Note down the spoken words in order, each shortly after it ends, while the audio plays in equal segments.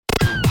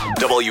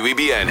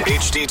WEBN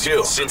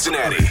HD2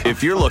 Cincinnati.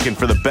 If you're looking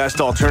for the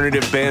best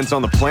alternative bands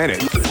on the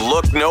planet,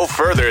 look no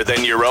further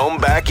than your own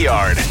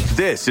backyard.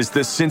 This is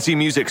the Cincy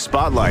Music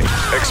Spotlight,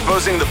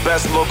 exposing the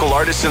best local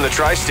artists in the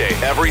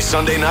tri-state every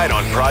Sunday night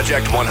on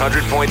Project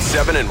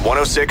 100.7 and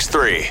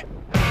 106.3.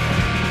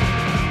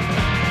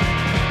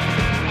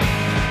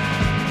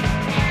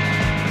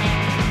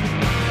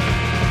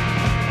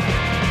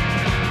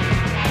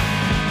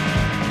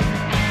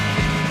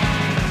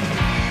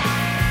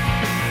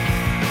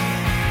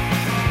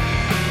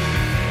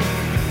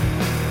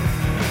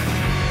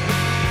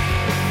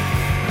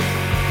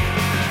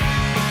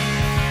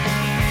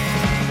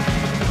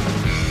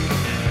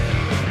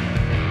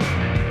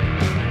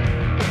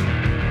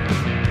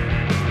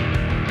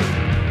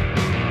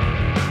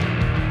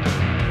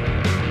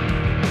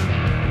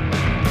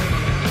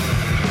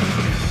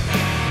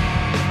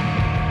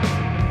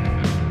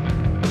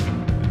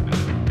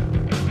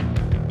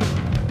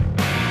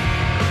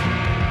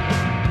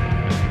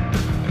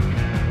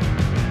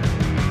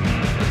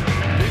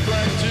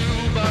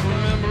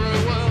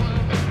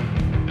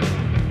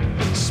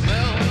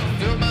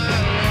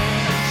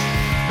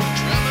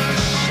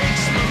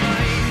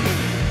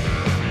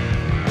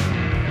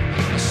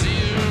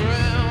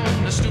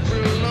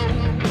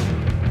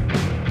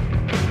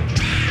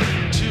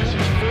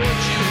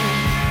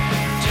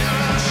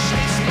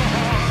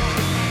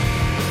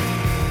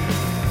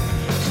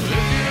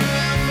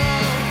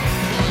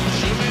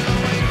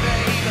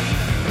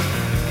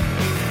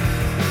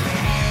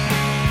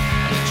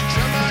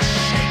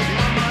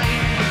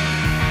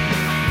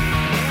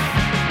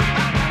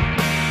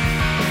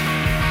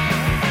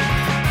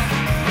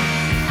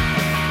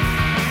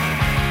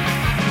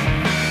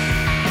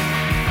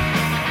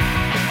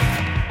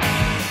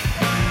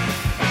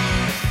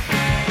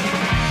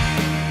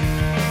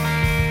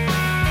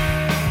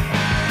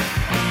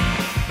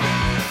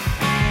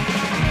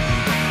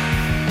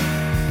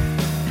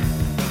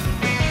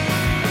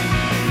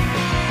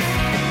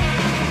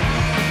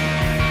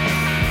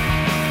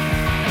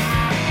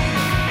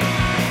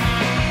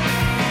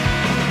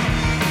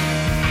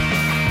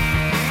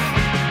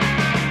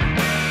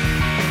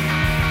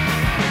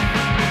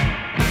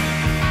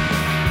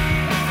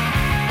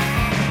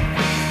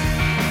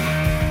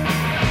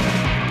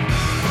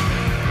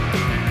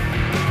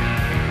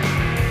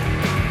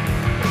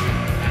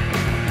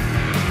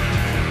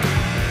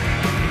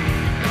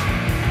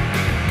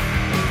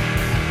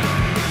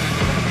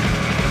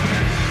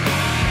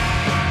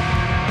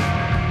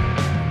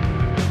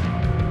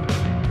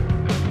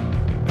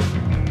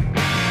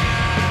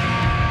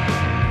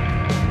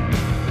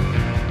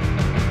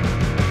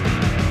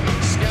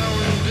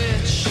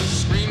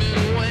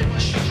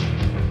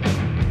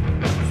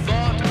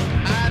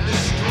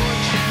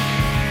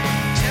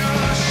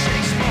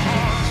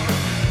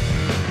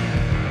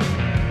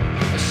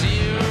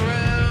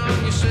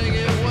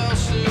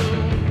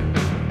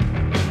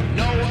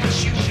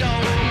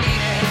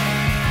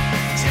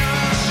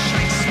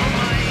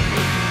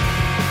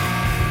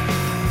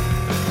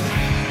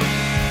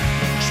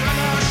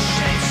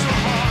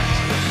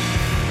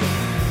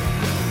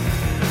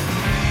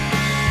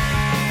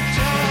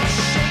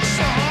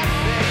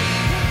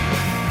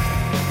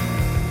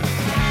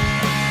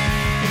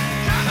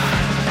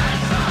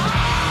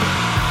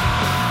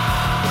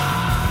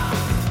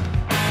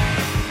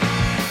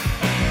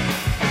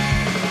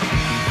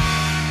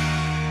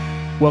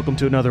 Welcome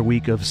to another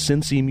week of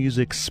Cincy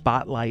Music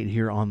Spotlight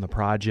here on the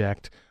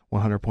Project,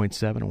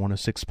 100.7 and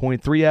 106.3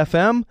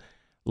 FM.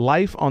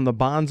 Life on the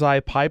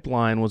Bonsai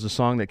Pipeline was a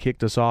song that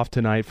kicked us off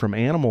tonight from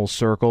Animal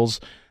Circles.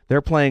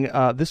 They're playing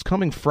this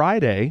coming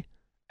Friday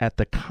at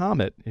the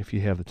Comet, if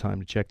you have the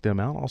time to check them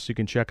out. Also, you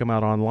can check them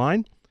out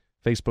online,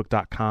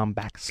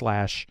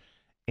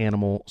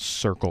 facebook.com/Animal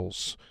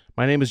Circles.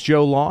 My name is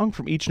Joe Long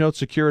from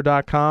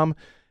EachNoteSecure.com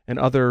and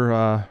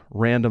other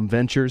random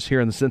ventures here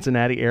in the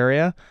Cincinnati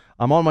area.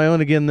 I'm on my own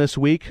again this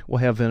week. We'll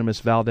have Venomous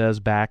Valdez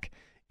back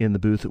in the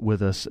booth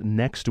with us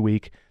next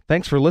week.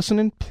 Thanks for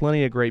listening.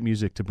 Plenty of great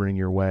music to bring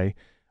your way.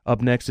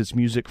 Up next, it's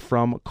music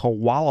from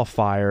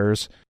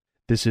Koalafires.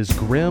 This is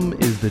Grim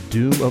is the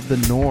Doom of the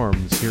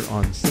Norms here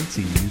on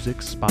Cincy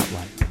Music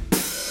Spotlight.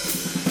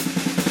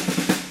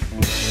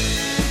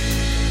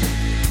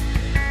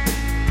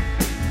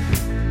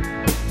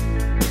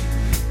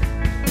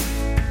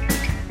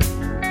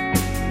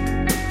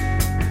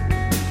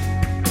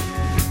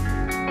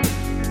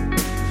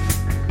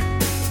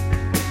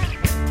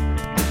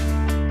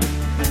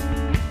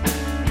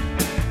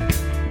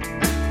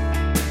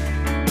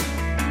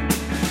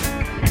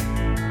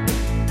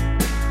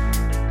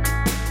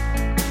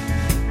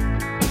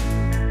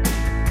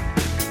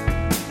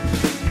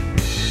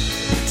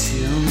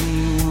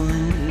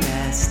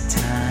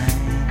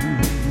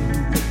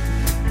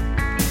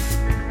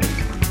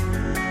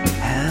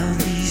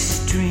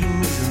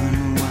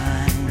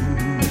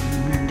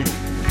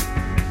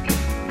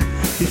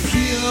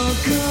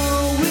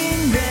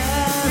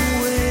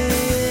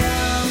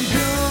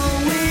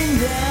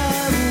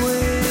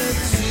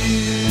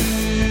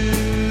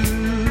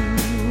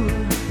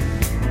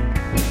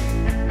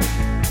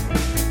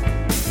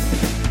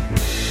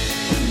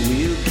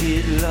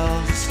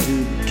 lost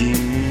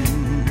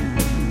again,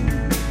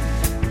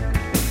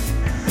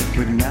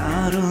 but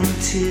not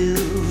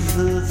until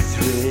the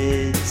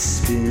thread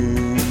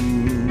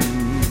spins.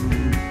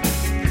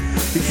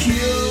 If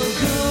you're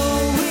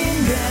going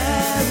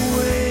that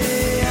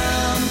way,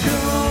 I'm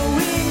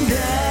going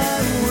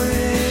that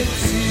way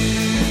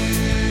too.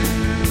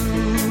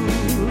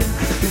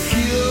 If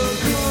you're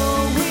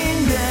going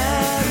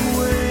that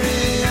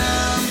way,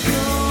 I'm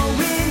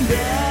going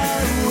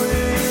that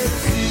way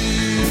too.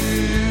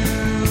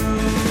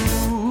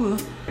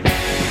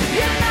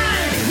 Your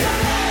life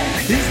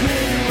is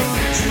made of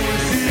the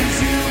choices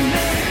you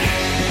make,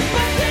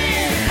 but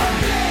then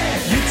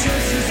your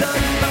choices are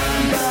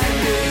defined by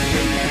you.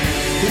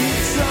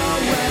 It's all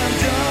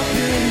wound up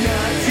in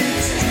knotted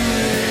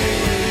string.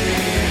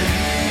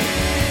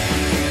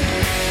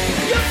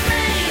 Your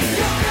fate,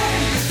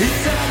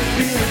 it's out of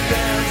been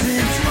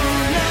 1,000 small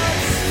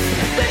nights,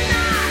 but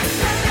not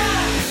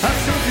of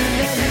something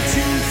that you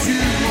choose to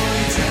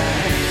one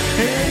time,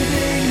 and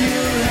then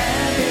you'll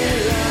have a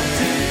lot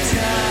of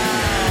time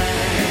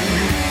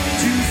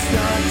to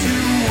start to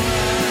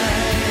wind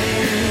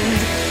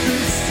the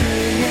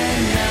string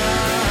and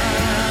knot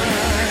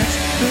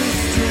the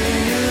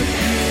string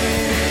again.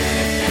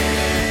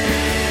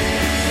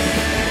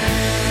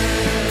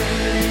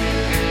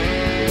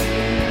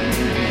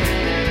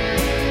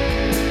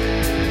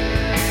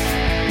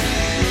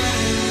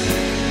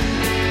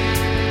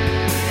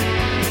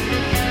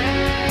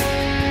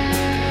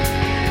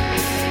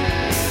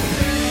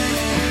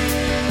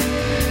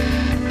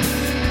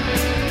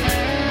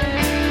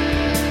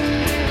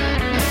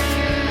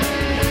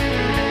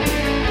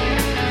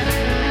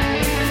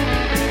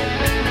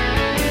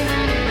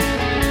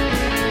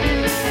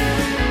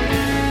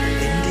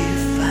 And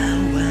if I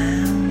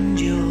wound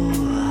your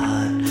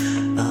heart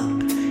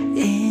up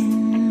in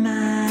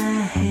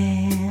my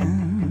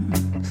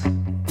hands,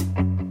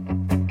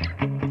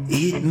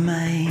 it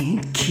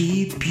might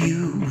keep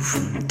you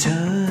from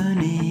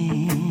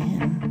turning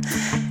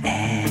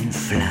and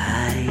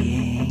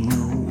flying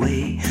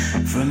away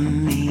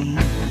from me.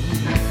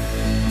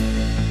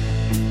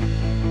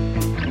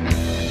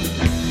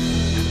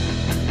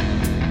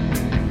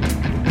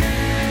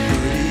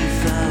 But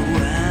if I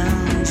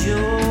wound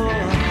your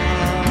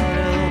heart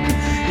up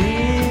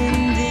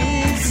in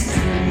this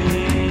string,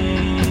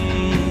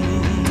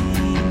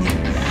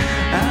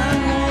 I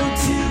want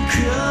to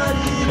cut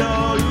it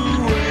all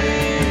away,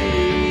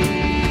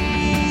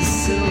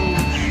 so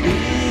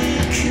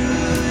it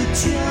could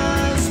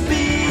just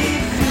be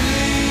free.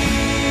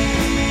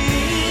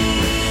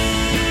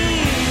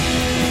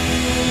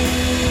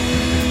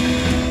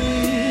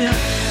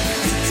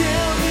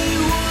 Tell me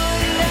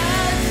one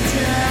last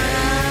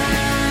time,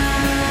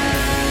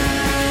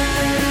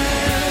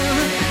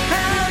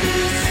 how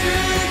does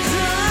threads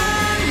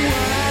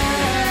unwind?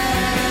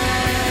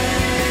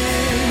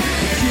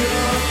 If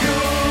you're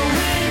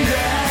going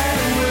that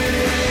way,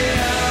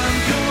 I'm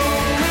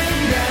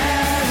going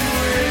that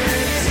way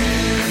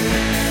too.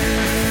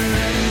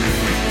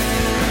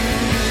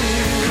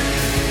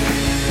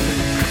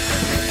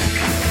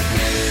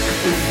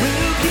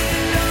 We'll get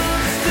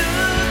lost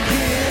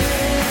again,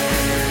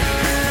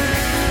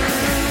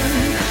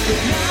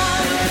 but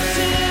not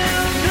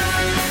until the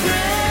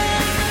thread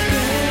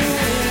bends.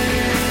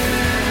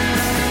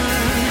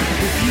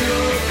 If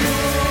you're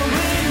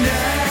going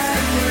that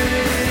way,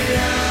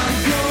 I'm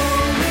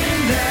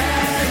going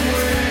that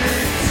way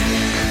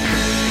too.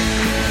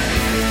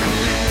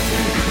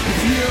 If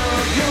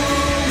you're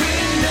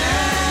going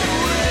that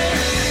way,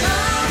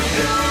 I'm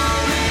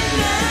going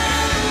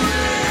that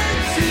way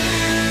too.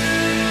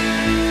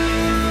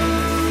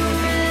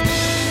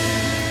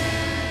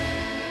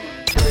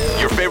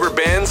 Your favorite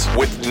bands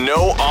with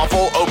no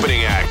awful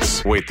opening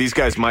acts. Wait, these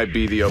guys might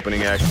be the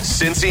opening act.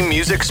 Cincy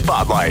Music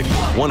Spotlight,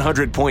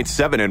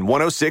 100.7 and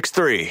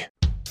 106.3.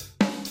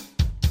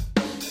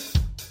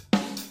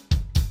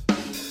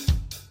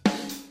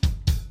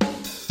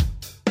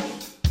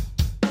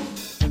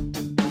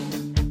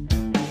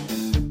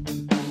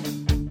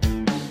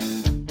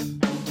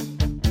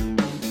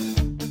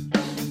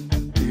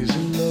 Is a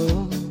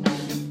love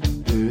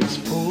that's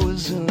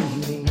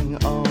poisoning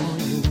all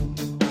you,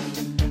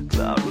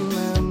 cloud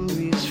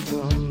memories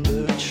from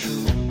the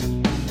truth,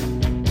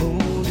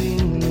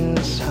 holding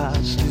us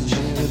hostage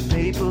in a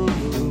paper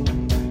room.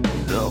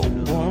 No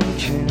one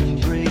can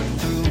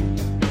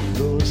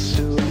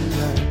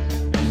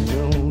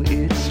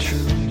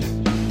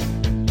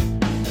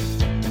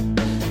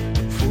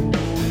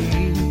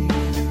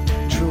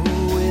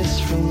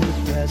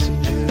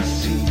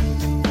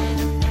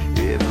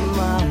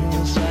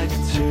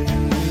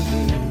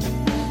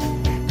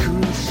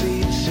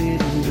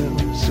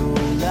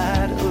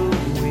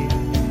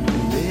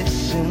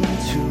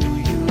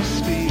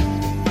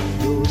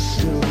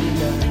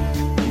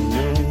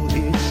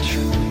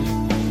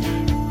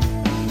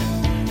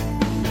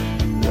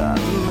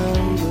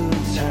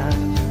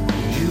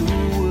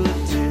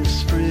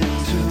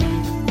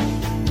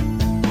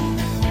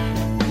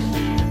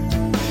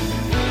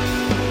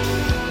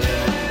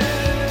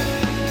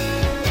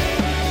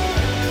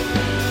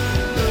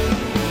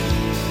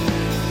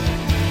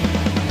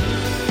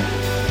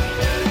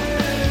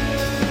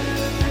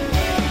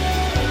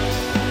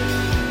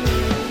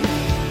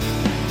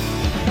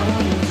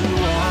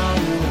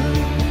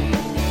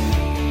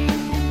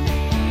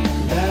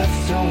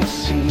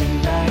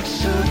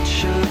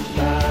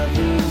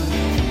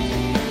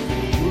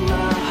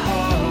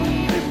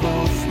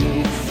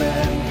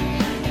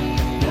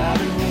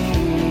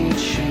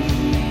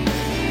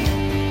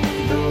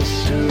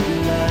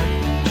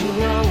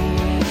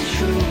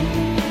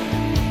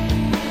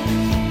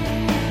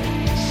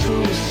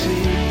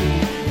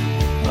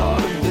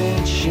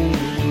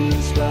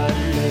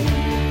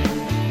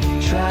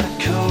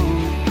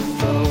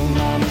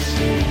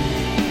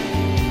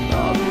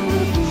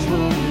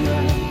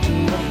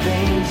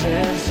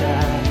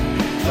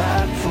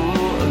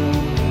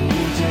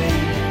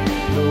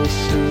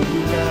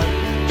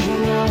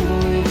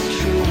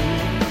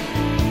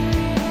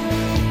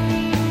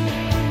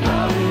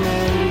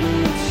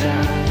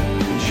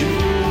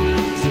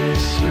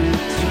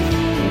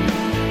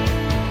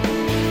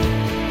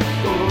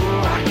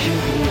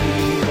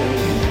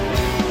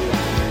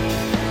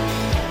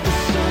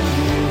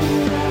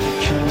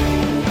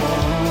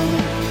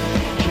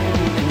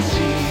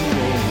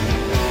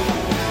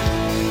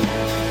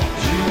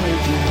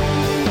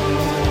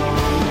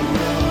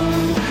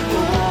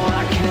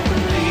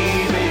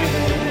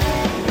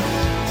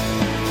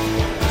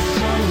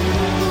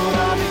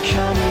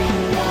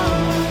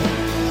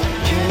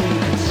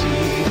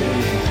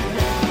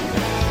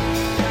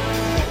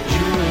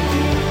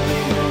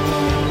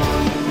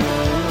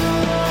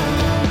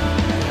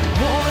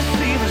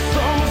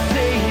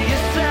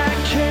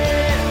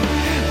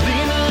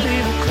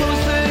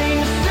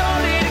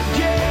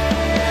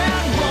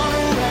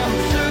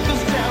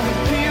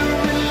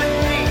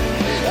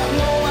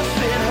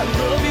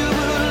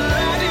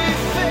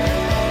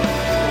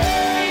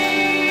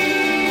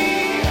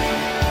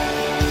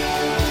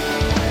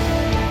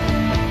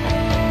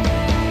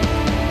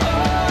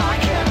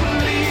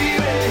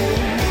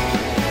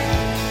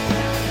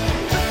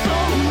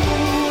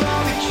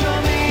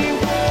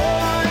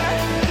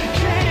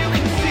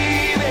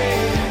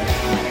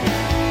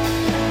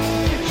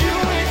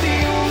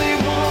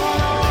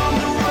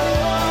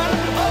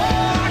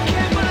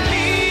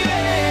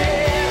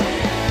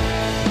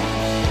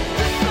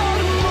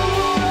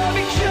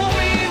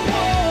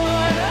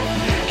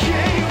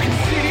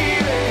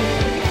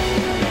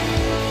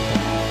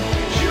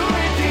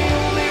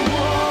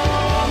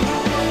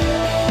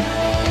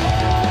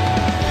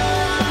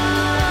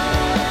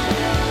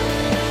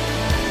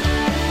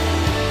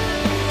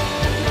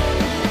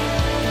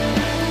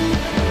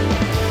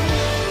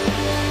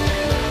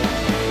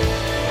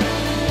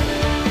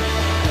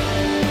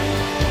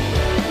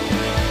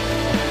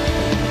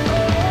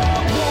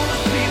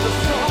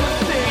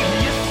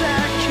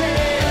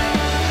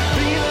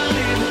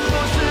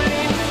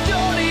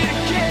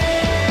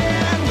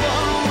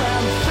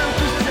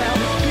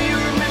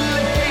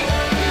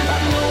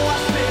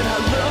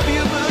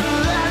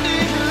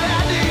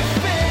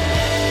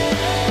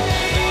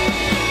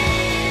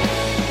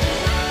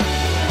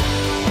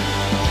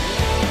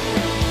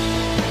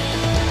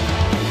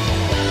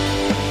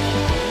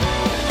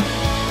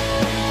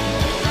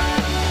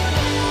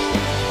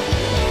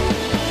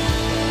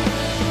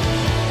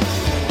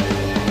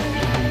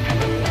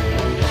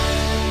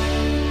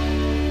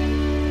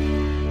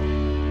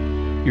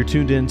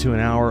tuned in to an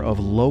hour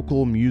of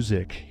local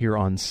music here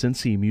on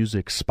Cincy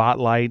Music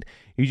Spotlight.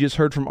 You just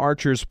heard from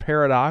Archer's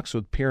Paradox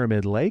with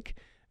Pyramid Lake,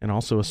 and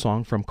also a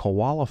song from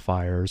Koala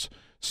Fires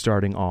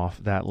starting off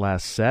that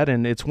last set.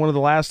 And it's one of the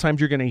last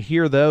times you're going to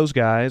hear those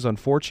guys.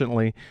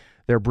 Unfortunately,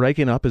 they're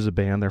breaking up as a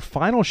band. Their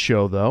final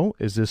show, though,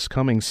 is this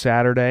coming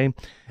Saturday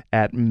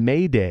at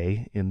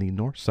Mayday in the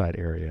north side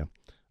area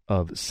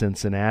of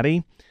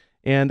Cincinnati.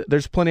 And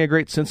there's plenty of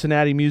great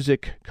Cincinnati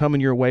music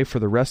coming your way for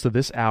the rest of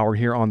this hour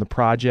here on the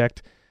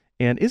project.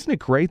 And isn't it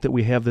great that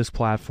we have this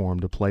platform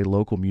to play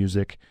local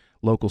music,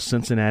 local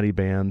Cincinnati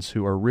bands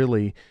who are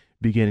really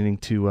beginning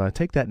to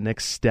take that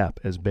next step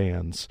as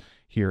bands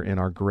here in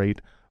our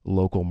great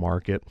local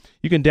market.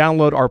 You can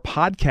download our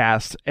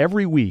podcast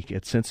every week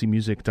at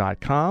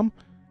cincymusic.com,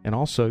 and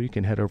also you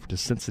can head over to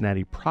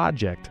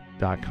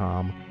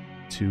cincinnatiproject.com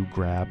to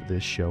grab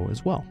this show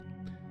as well.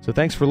 So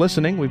thanks for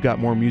listening. We've got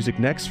more music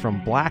next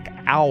from Black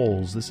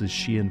Owls. This is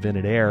She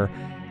Invented Air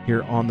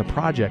here on the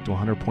Project,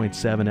 100.7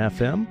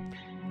 FM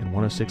and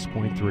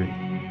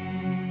 106.3.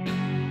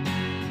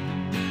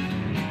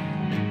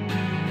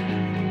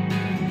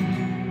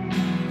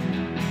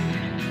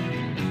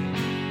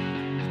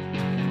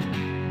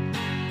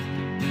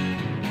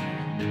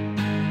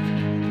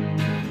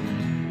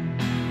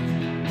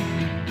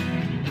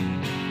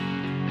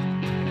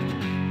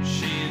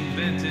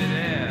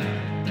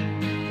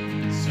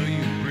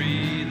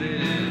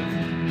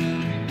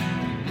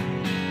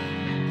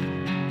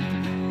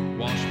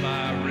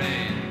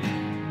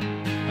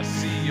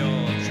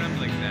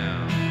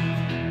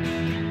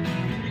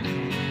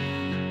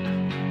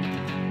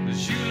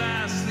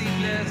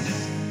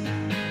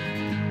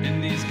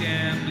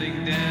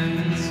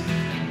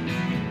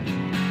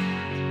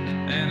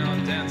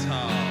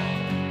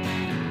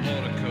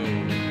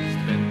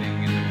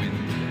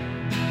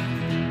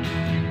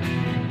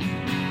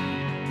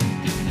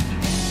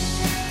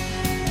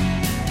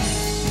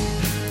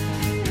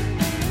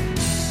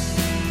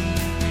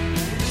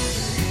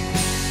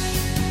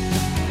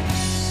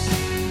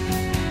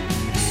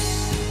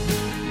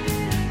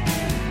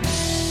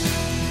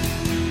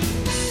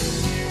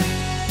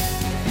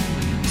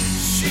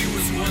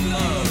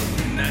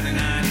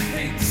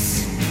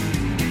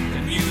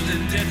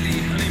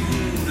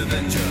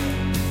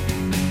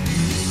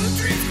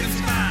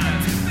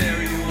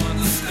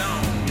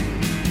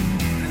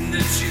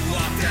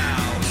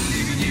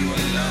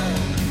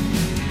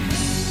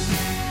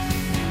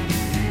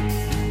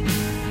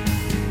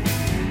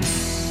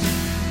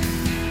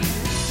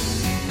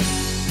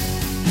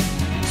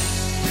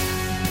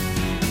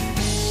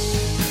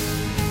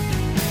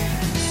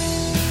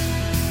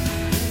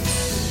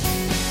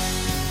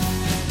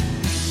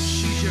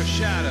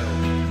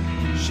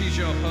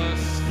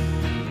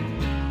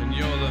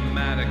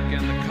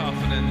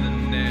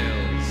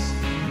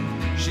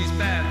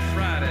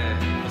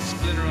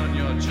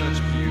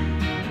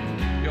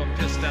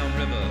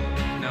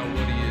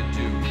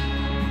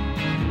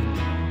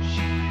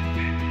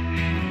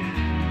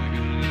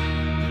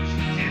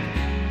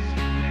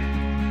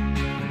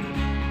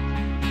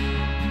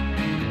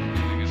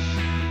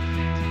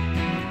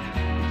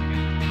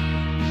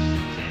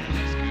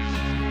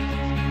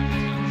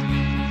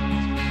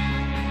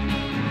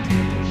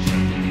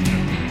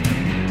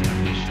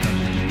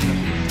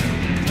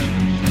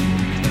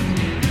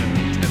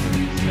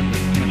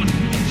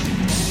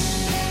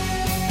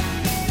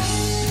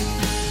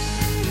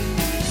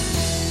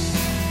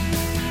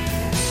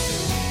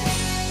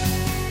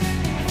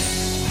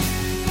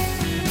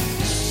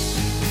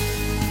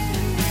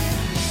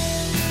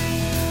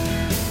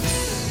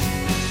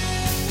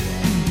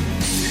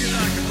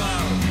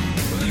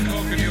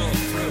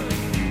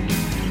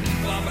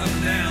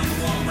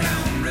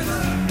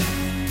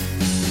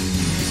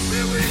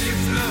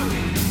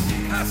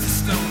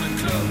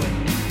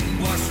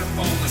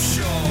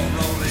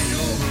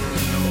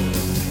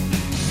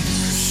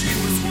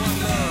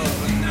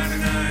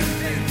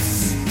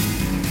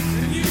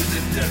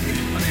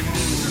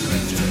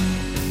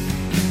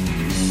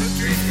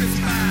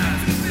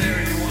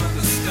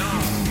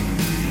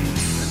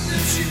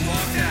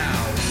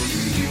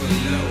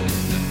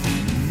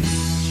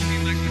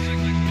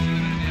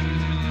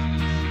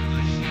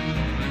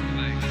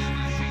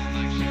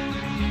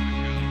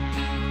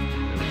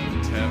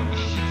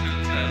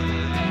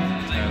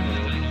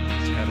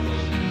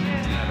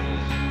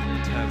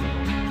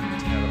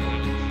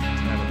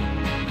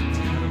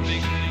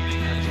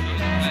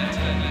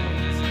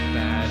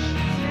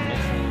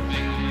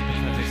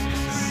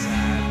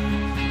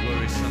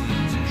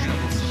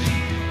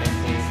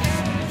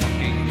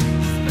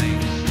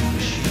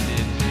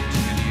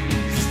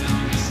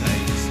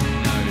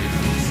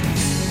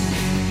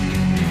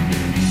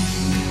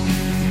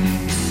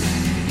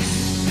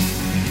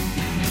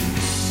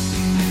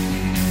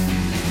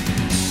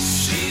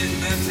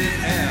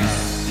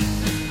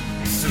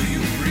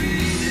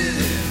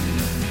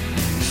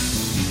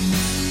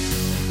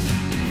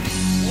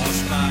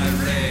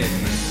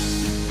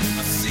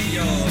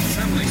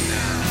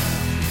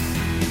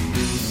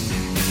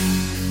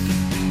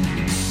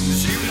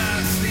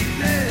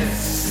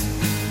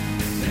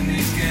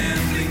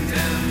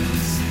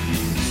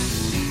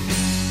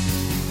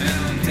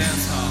 Down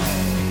dance hall,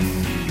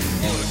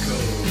 motor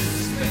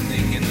codes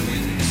bending in the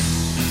wind.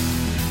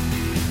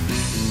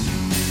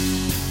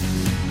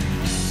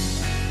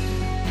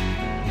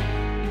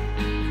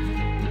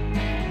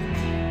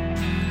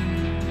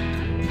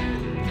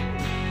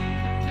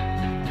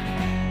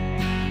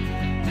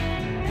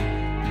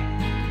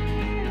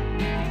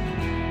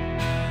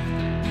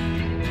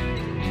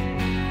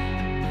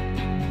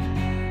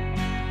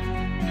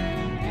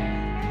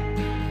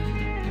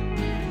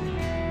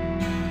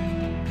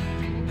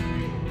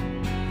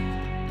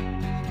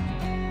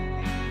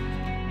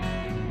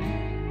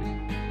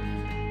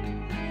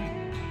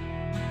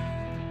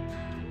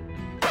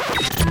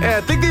 Hey,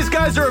 I think these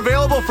guys are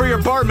available for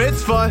your bar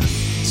mitzvah.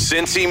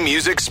 Cincy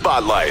Music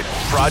Spotlight,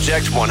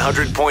 Project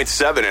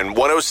 100.7 and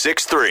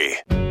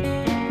 106.3.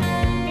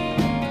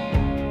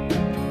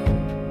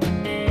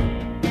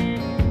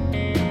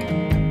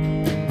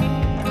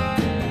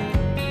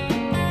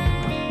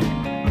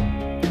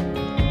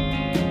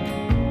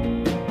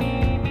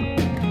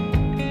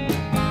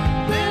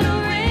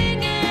 Little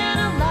ring and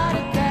a lot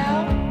of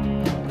doubt.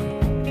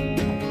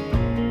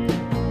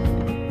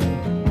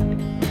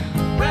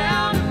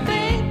 Round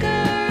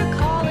finger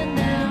calling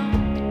now.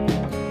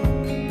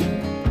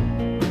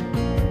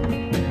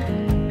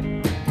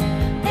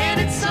 And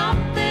it's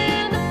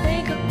something to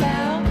think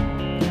about.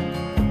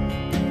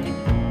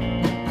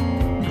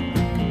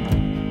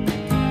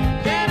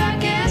 That I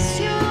guess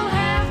you'll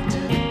have to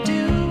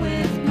do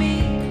with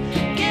me.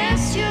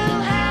 Guess you'll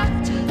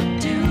have to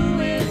do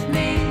with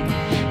me.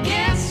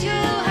 Guess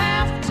you'll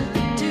have to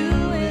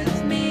do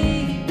with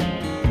me.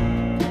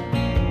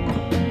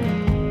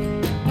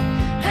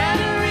 Had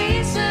a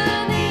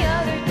reason the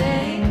other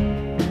day,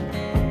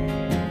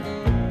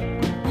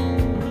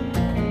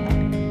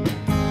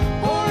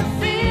 or a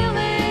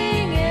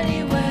feeling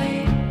anyway.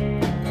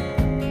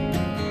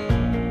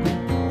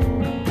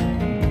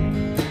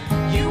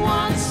 You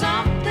want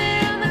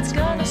something that's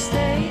gonna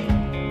stay.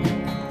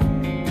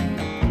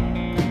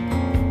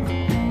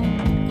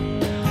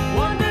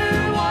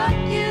 Wonder what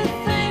you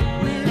think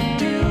we're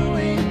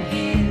doing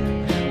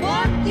here.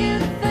 What you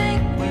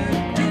think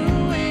we're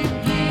doing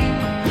here.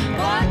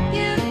 What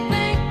you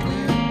think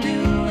we're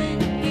doing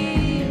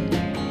here.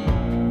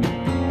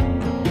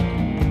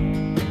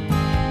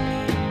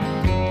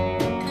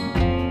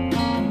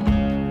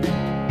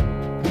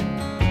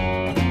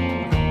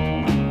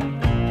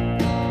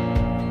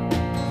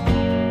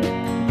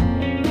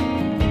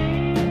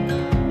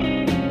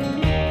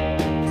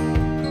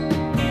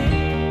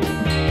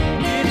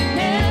 And it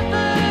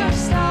never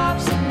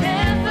stops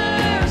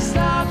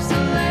to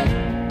let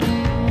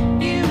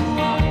you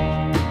walk.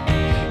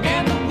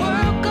 And the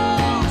world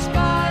goes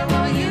by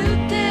while you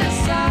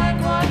decide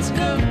what's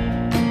good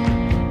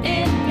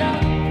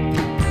enough.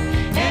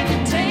 And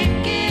you're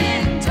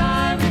taking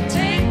time to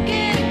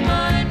taking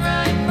mine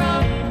right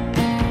from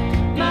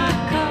my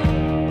cup.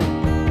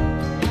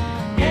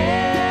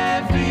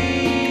 Every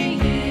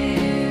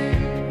year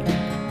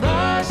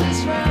buzzes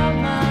round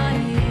my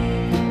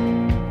ear.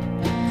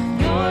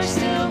 You're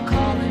still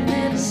calling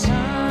it a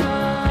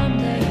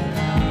Sunday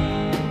love.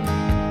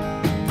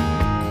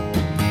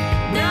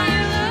 Now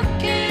you're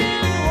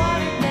looking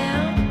watered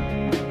down,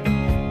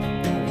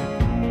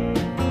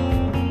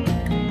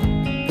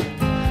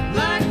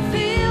 like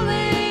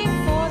feeling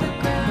for the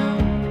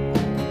ground.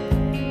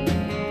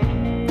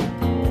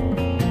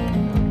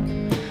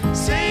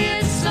 Say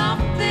it's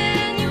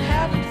something you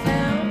haven't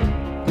found.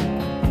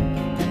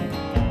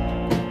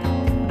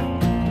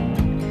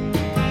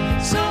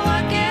 So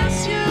I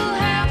guess you'll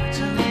have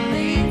to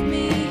leave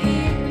me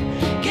here.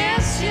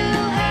 Guess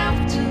you'll have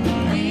to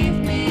leave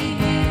me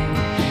here.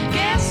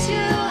 Guess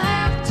you'll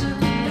have to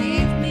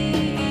leave me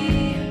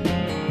here.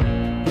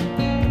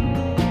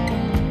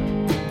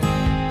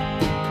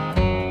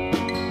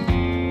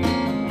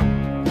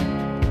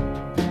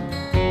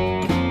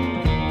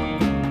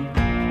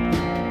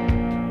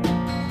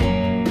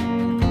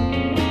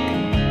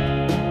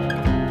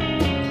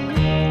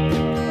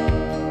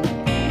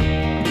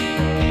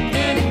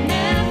 And it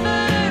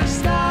never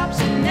stops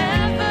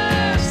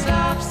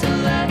to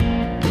let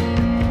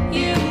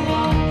you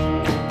walk.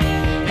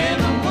 And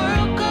the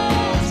world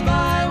goes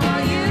by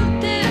while you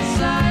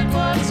decide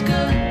what's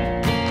good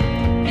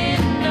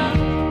enough.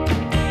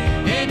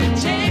 And you're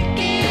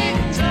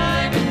taking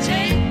time to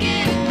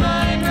taking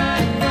mine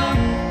right from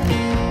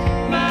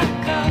my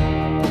cup.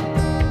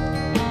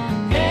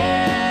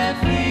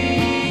 Every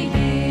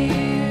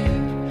year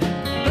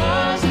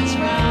buzzes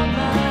round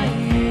my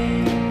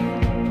ear.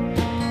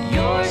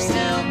 You're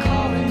still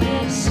calling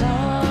it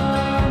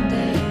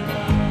Sunday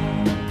love.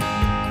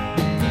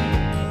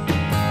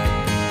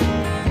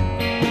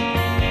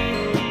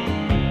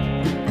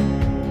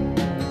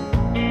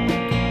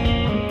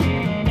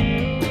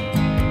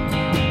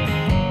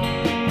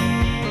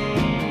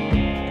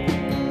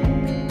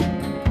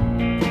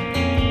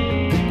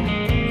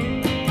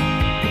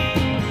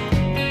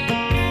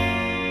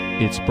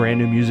 It's brand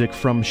new music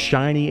from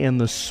Shiny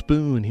and the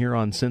Spoon here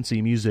on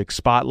Cincy Music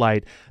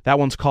Spotlight. That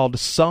one's called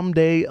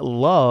Someday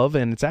Love,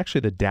 and it's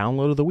actually the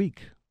download of the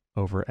week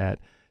over at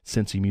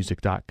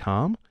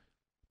cincymusic.com.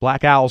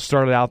 Black Owl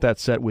started out that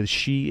set with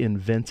She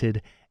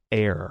Invented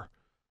Air.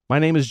 My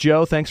name is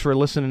Joe. Thanks for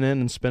listening in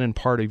and spending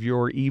part of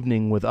your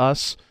evening with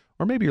us.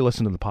 Or maybe you're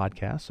listening to the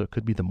podcast, so it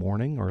could be the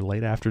morning or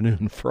late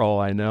afternoon for all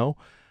I know.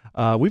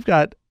 We've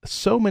got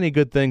so many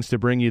good things to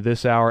bring you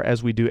this hour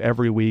as we do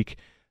every week.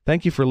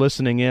 Thank you for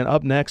listening in.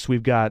 Up next,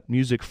 we've got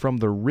music from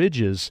The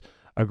Ridges,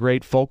 a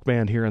great folk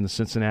band here in the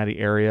Cincinnati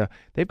area.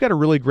 They've got a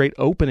really great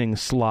opening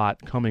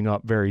slot coming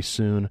up very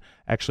soon.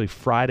 Actually,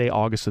 Friday,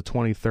 August the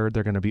 23rd,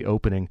 they're going to be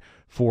opening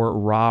for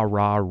Rah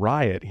Rah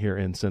Riot here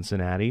in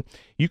Cincinnati.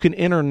 You can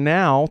enter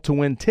now to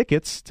win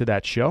tickets to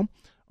that show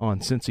on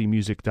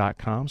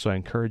cincymusic.com, so I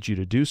encourage you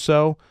to do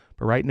so.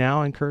 But right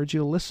now, I encourage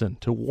you to listen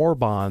to War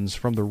Bonds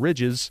from The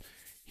Ridges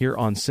here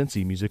on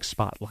Cincy Music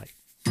Spotlight.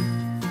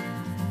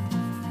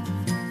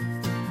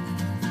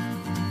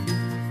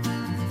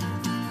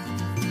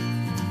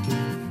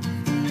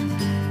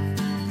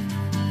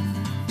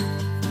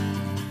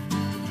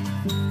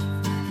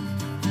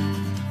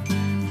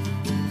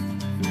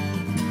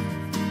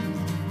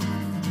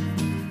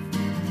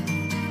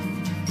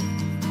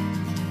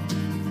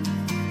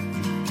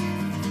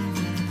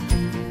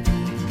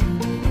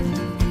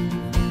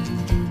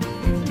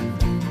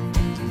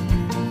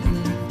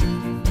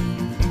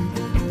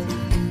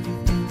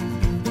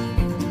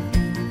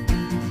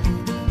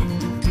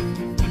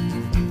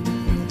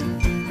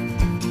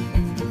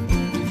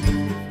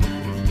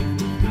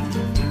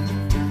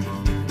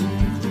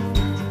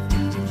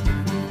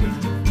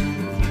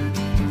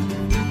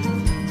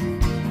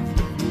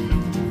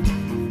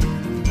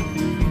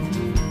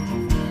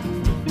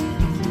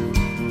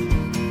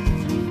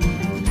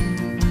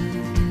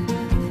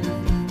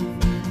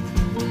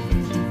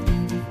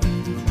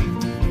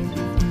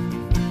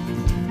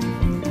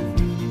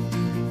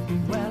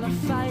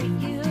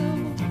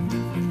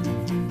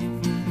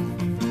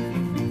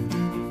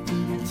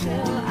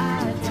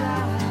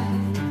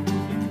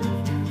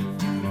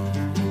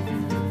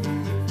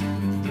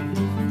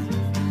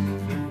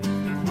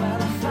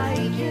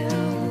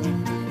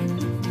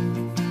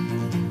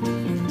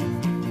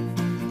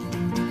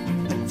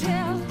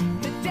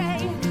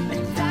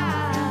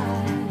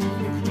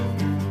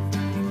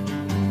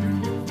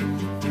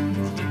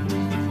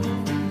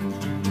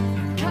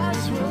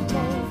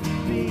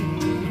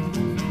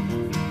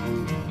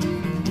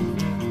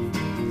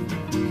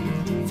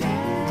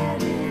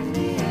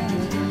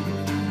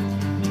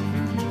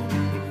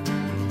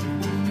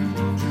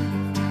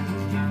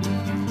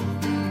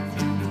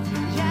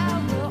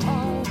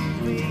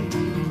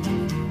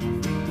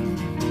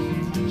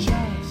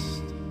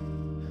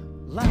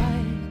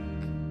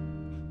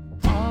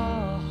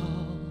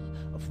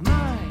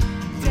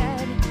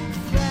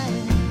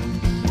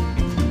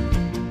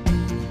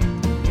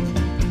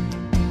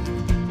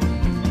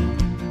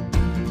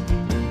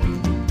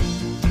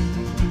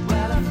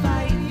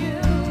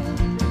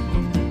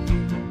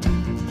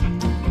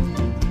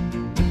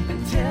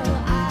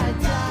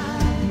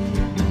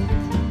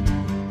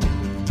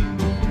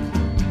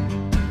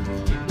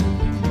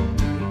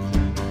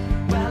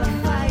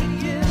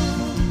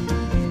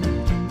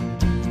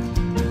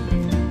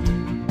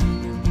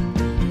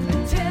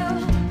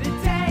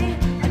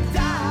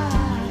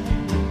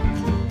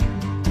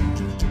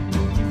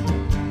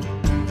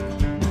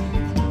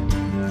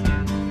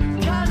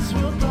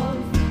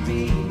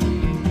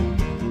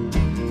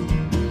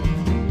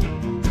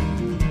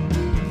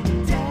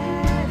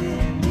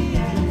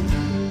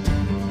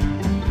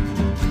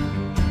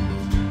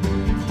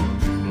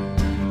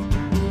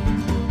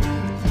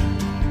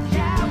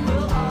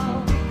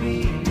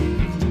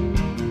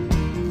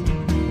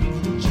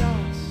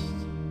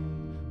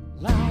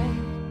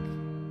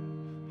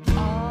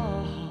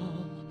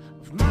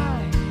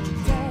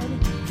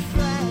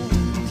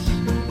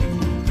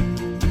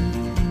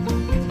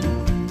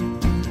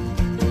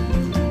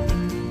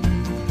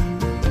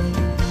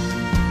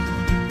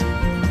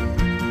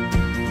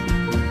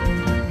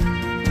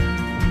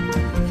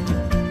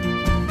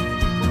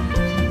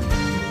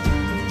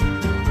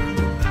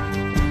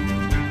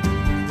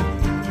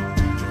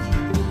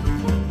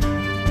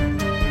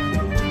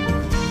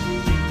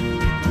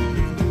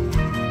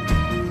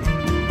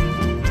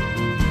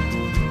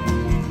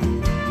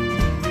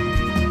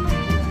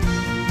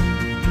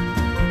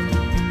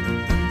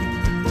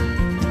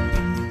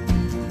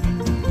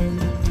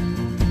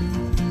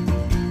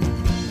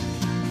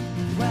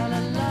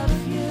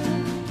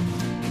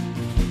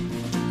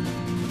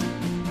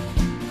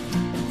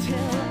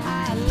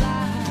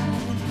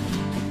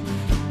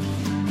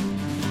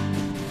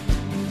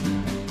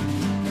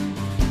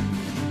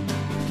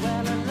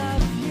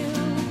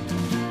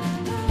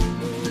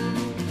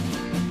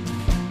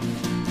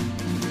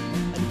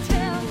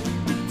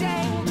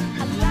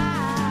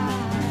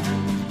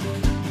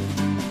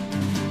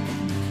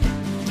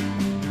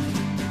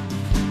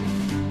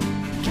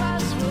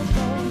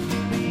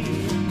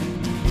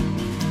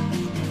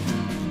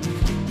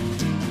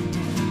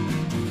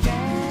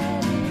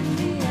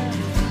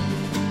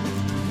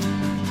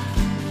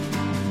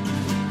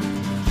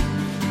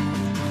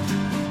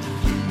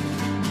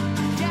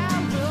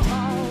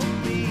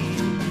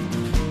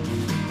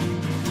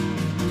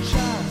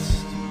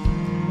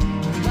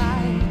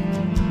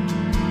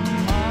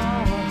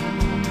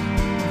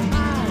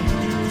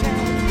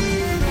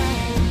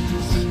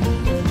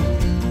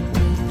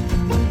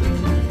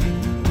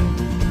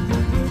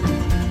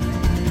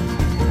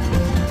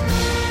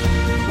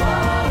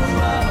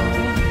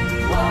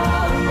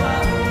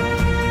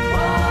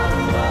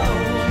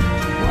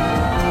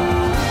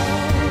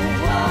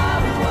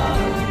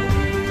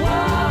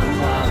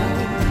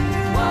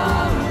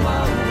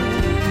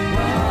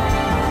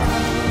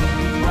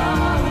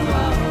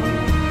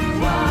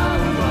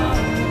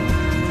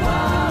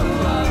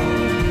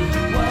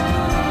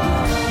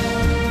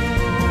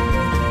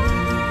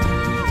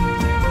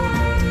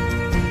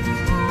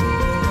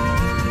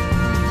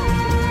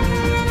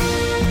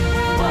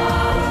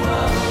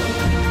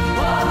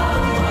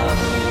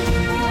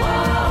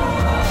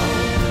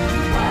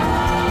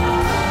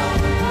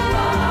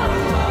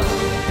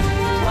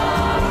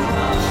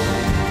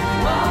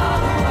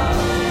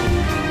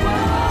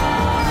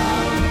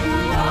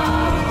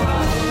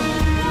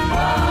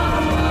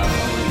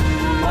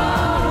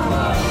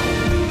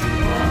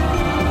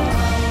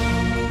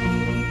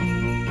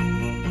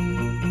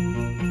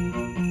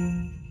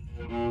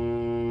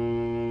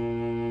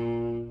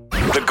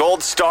 the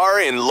gold star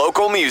in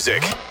local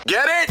music.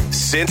 Get it?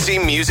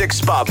 Cincy Music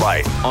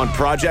Spotlight on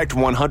Project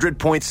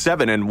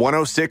 100.7 and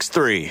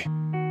 106.3.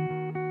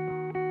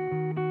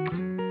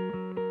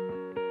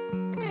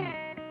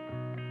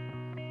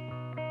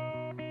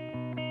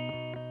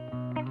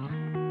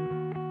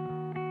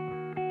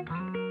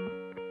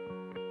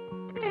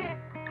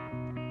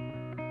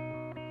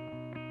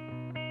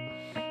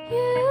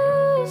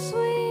 You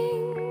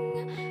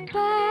swing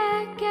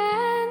back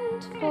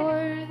and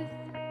forth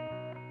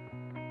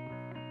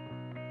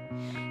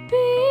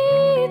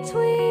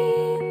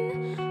between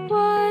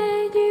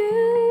what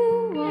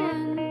you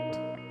want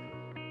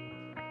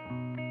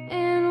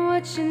and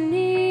what you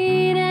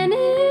need, and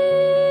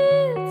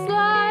it's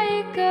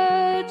like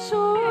a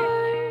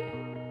chore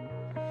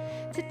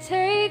to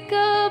take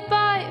a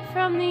bite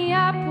from the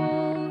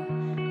apple,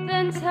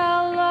 then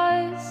tell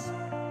us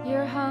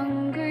you're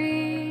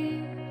hungry.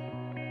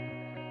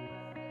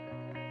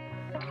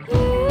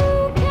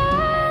 You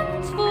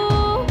can't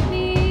fool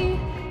me,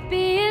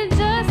 being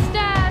just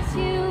as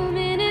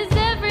human as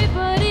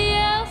everybody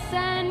else,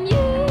 and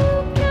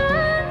you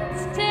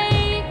can't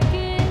take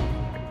it,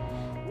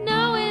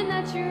 knowing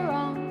that you're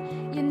wrong.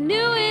 You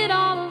knew it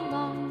all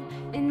along,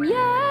 and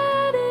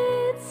yet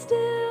it's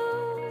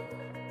still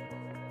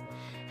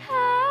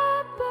happening.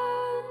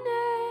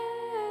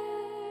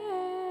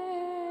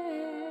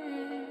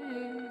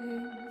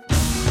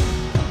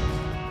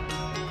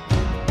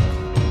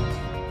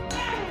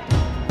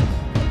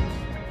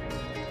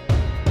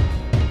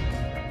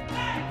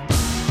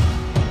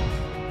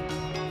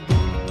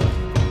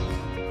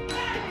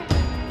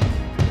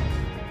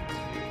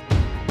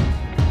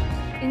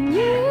 And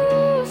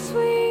you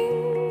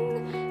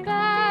swing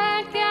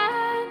back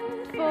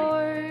and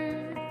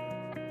forth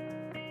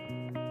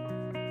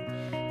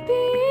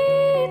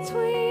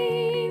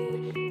between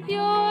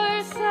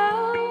your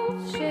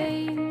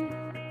self-shame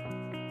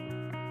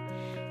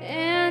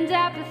and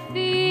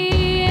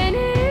apathy, and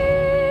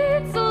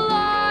it's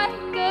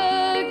like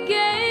a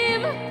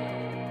game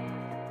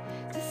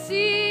to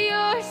see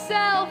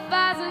yourself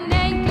as an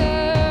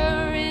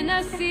anchor in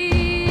a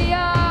sea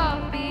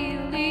of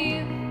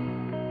belief.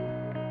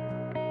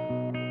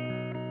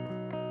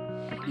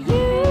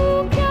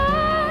 You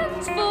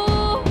can't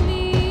fool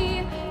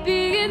me,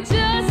 being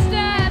just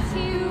as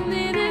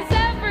human as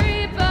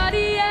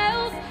everybody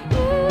else.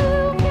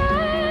 You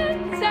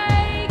can't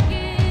take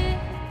it,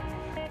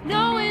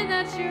 knowing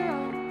that you're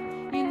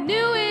wrong. You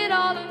knew it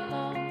all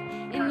along,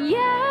 and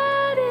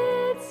yet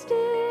it's still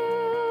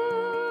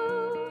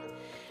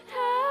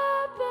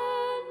happening.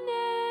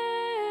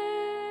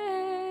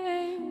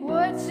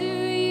 What do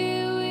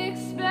you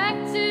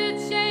expect to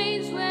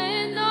change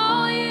when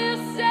all you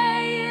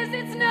say is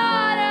it's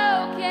not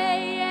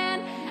okay?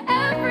 And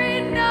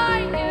every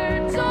night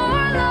your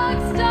door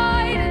locks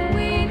tight, and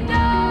we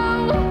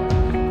know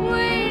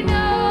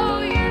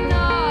you're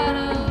not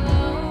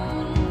alone.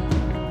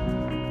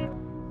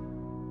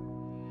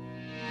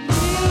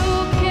 You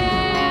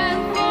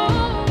can't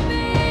fool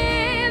me,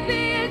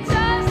 being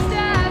just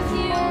as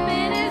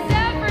human as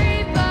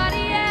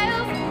everybody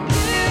else.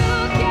 You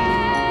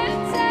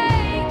can't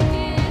take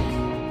it,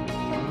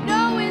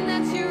 knowing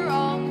that you're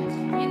wrong.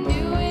 You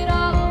knew it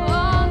all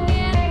along,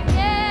 and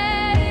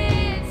yet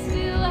it's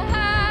still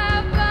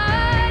happening.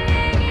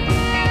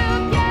 You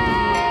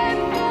can't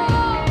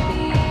fool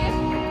me,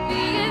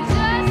 being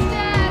just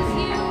as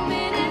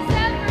human as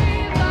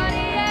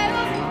everybody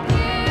else.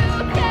 You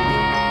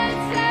can't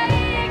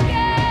take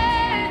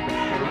it,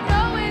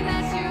 knowing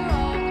that you're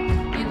wrong.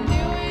 You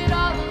knew it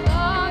all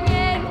along,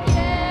 and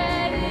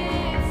yet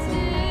it's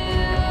still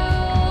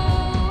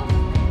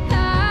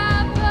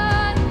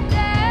happening.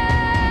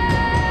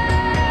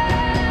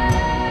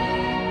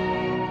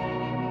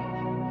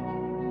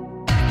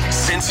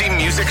 Cincy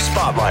Music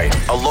Spotlight,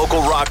 a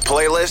local rock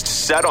playlist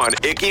set on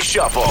Icky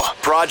Shuffle.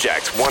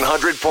 Project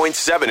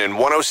 100.7 and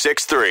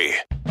 106.3.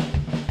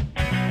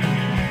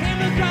 In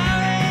the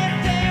dry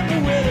and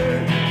damn weather,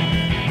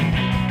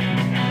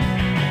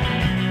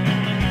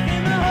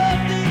 in the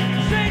healthy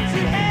strength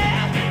you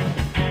have,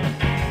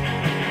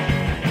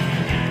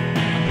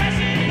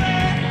 crashing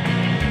back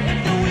if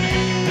the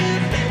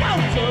wheels they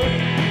won't turn.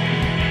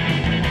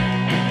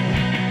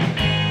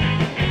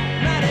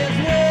 Might as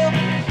well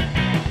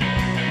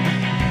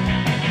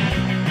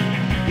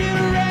get a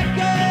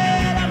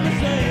record. I'm the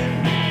same.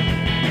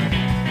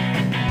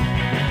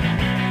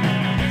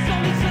 It's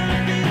only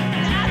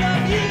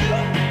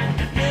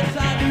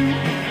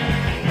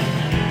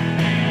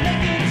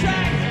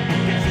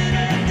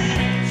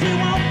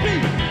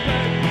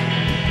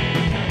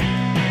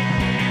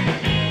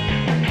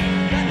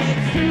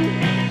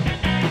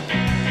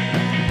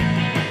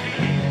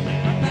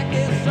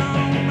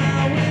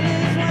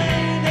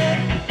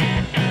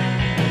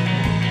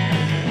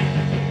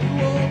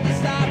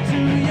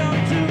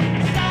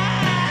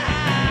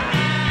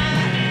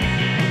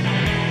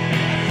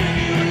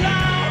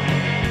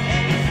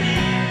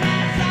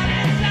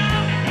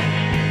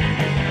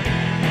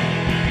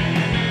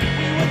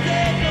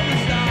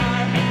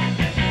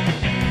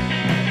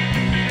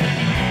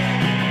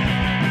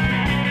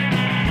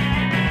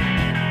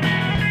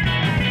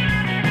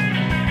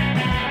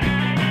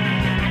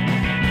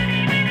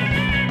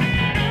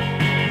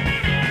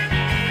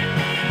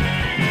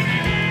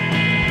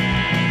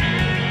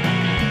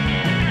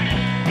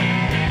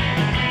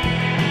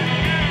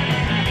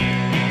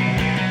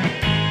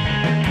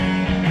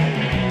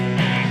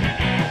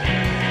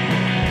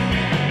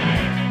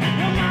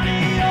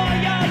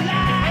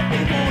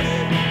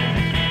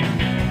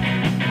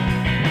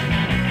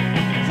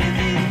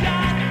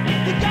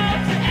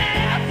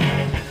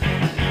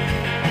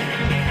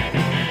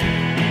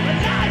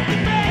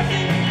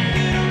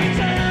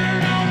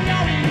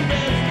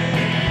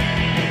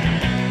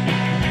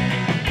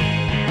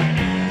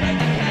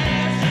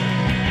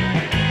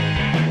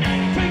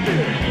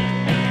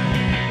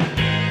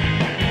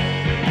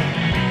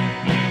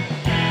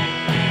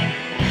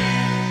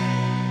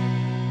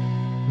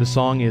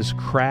song is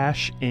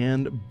Crash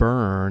and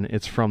Burn.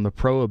 It's from the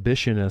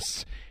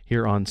Prohibitionists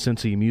here on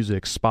Cincy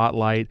Music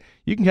Spotlight.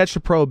 You can catch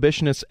the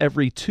Prohibitionists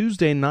every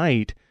Tuesday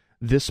night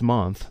this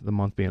month, the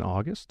month being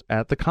August,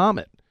 at the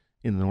Comet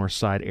in the North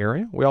Side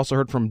area. We also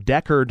heard from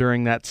Decker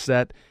during that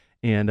set,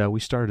 and we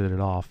started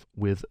it off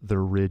with The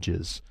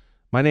Ridges.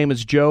 My name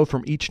is Joe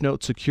from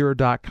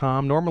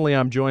EachNoteSecure.com. Normally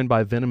I'm joined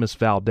by Venomous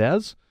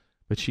Valdez,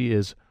 but she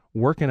is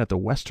working at the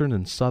Western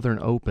and Southern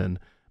Open,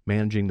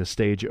 managing the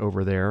stage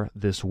over there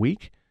this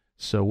week.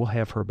 So we'll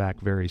have her back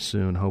very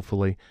soon,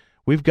 hopefully.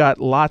 We've got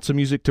lots of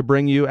music to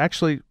bring you.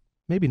 Actually,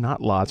 maybe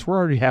not lots. We're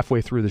already halfway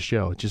through the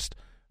show. It's just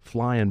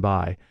flying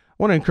by. I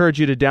want to encourage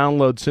you to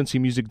download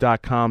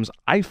CincyMusic.com's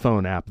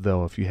iPhone app,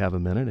 though, if you have a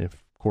minute. Of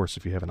course,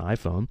 if you have an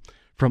iPhone,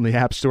 from the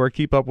App Store.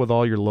 Keep up with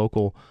all your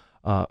local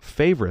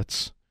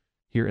favorites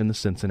here in the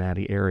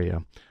Cincinnati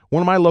area.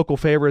 One of my local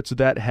favorites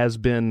that has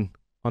been,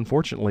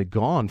 unfortunately,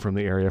 gone from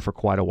the area for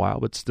quite a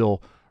while, but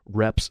still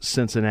reps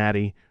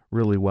Cincinnati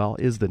really well,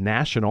 is The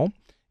National.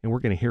 And we're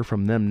going to hear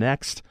from them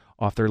next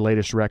off their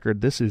latest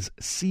record. This is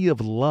Sea of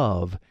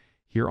Love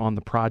here on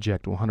the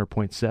Project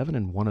 100.7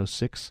 and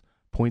 106.3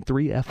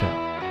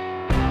 FM.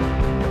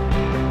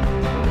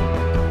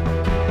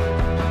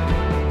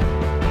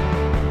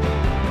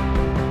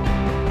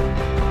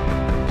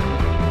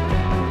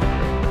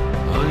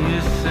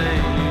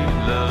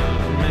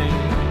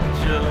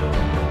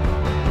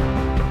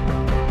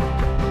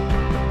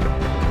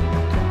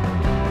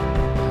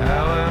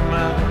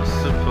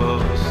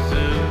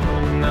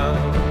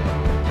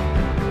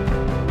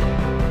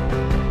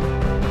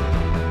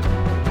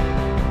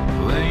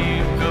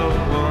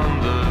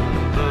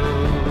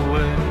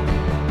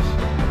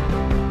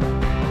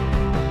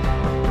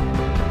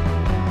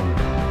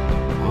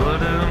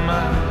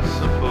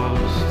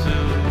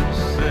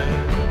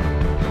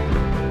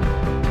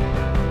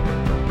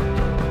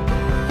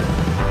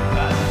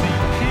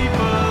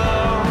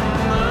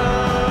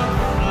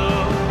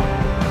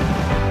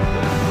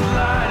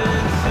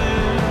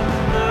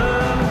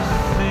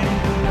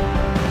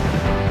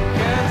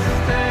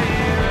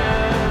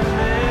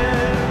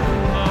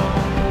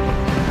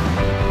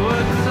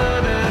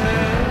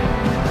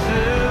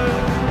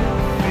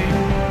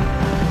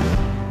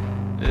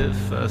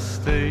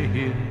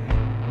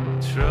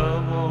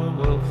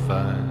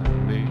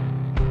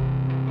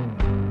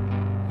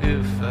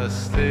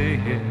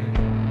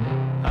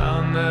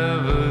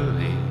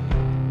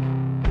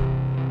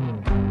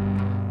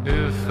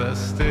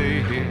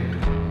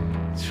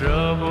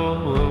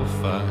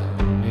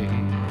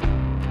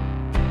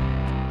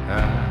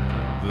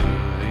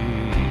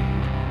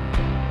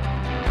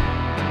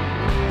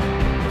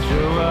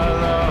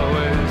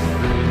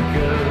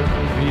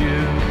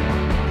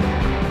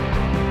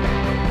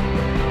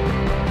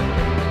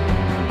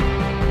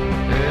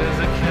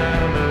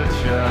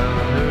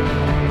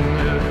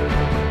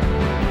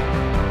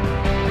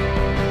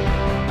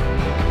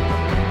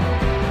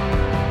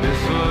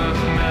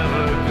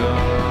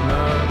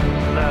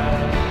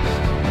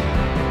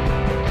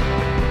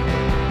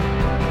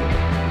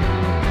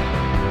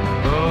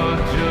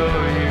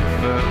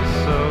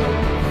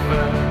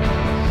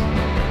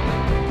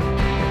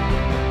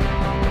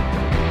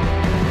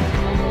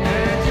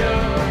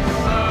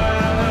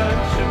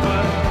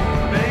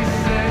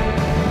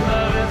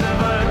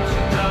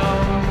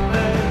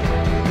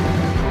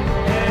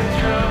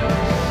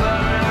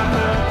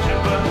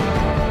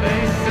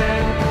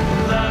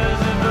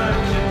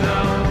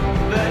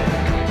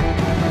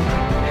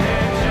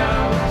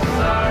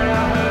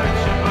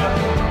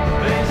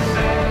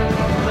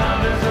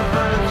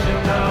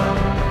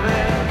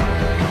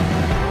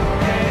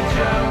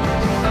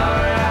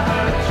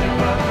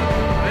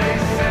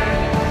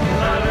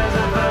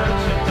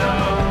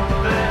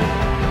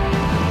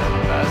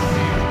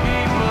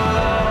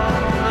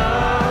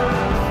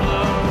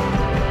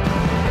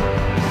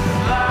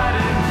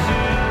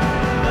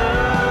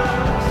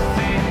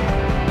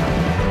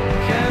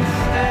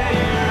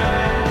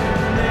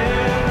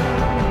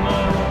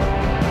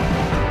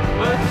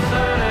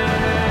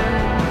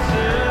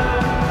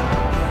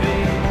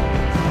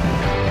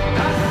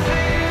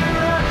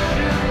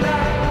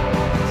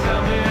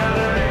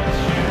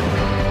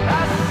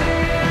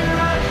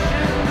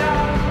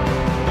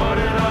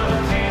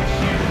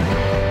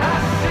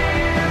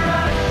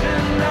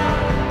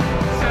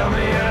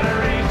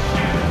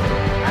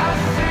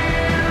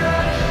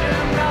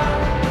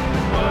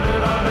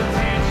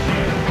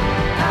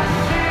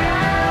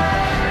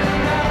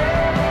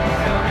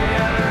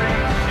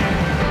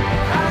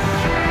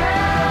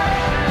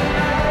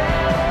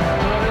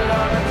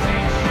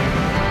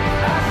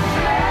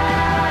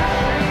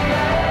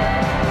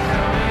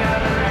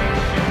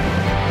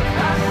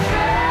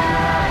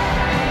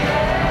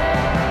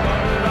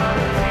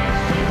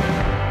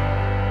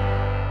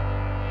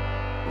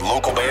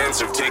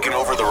 Have taken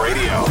over the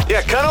radio.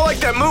 Yeah, kind of like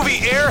that movie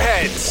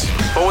Airheads,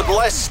 but with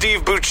less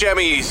Steve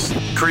Buscemi's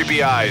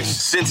creepy eyes.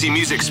 Cincy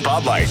Music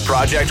Spotlight,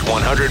 Project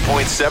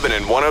 100.7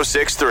 and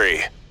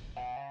 106.3.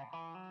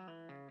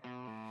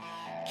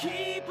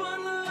 Keep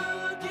on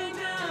looking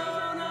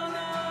down on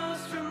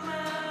us from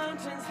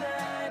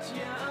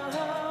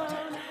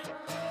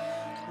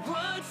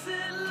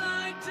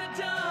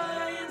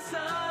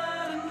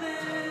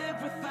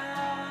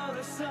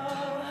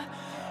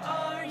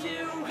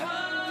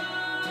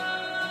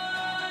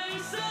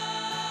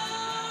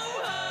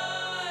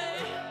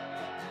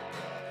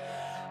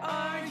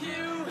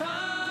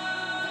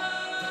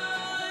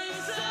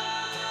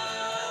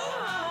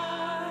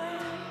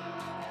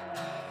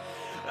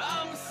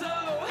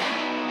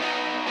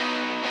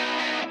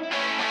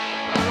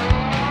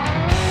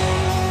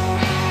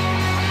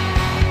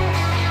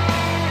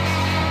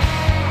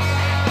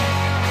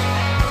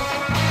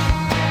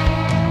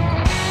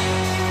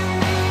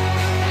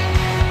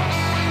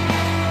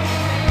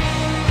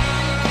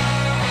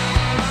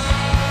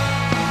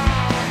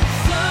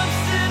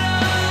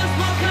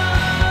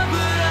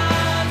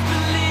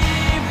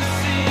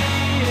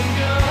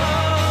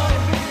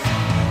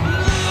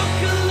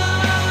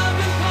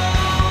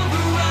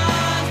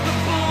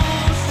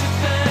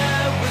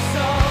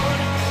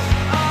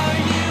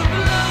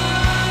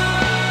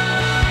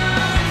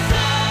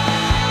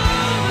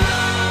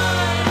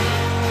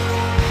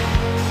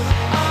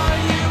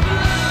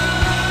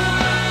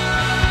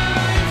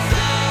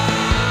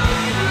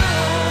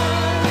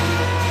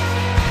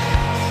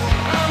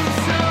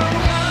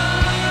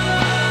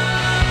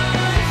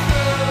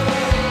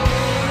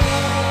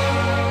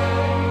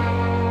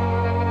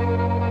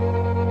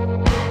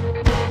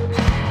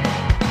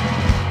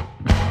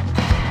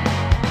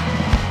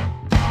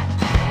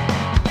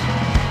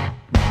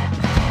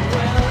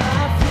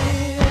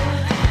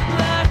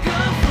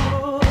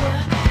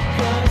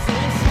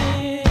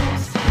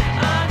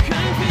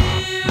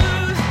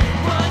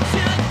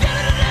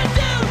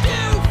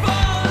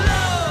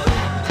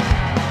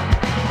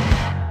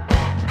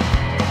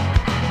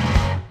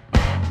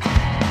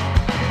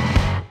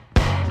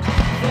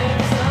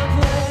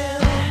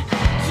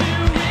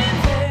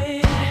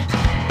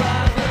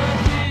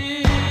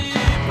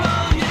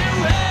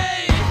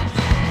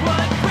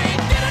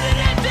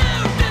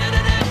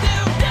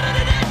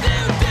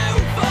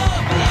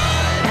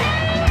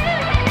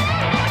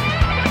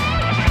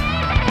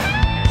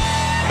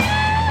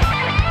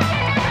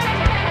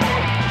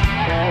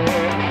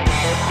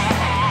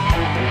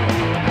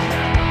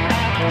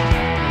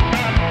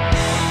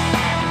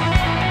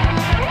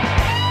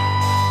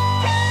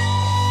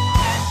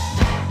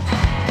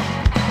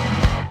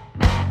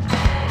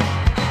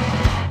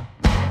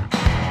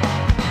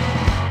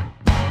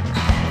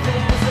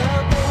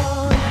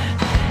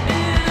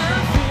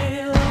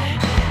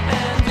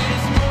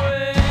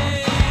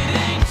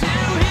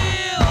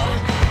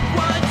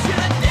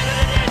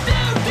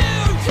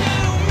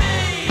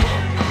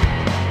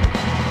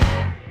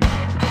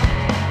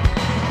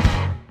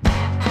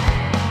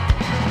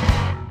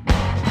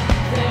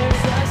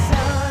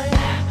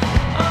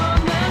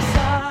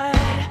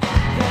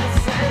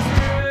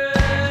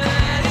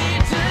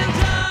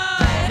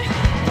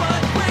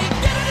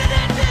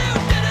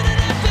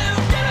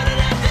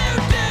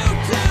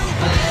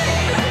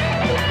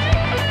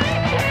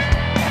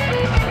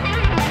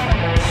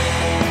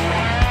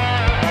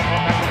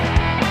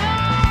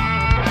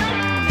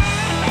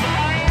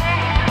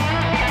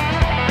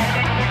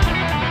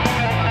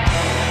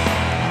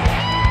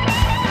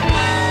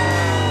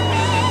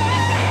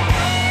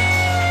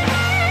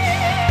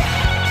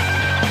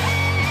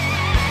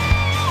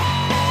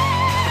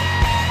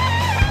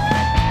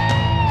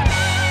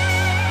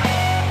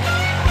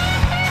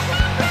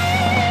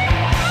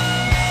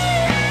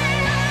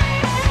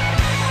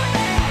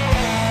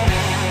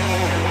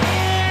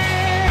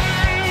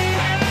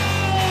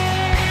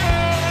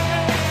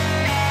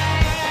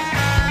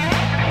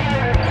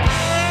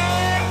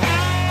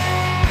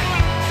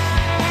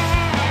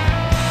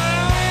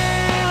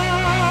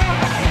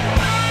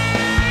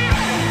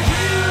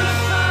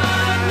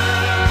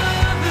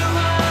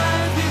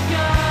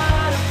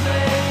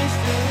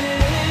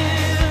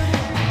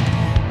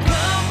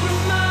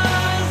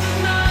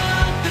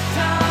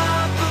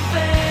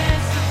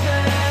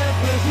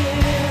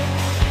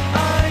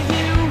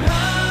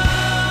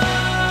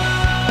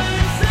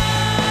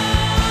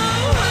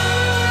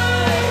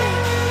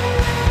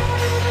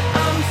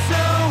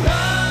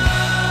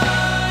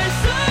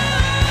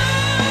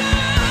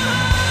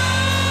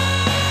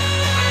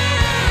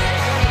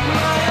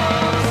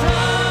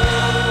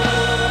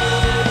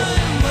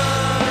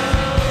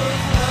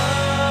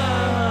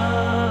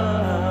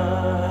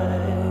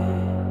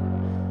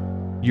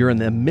You're in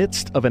the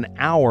midst of an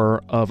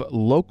hour of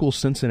local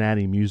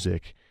Cincinnati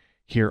music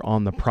here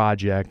on the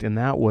project, and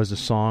that was a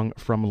song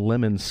from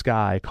Lemon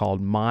Sky called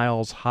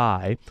Miles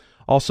High.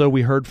 Also,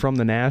 we heard from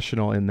The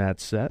National in that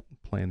set,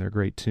 playing their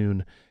great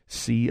tune,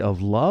 Sea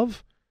of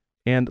Love.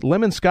 And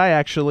Lemon Sky,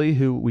 actually,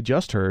 who we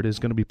just heard, is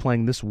going to be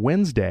playing this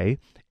Wednesday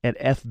at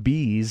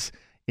FB's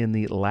in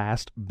the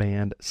Last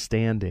Band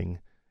Standing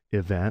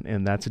event,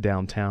 and that's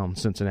downtown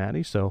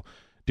Cincinnati. So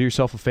do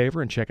yourself a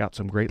favor and check out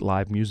some great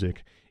live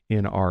music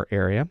in our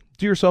area.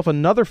 Do yourself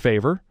another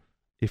favor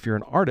if you're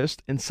an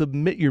artist and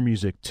submit your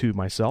music to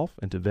myself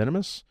and to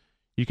Venomous.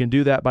 You can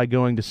do that by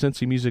going to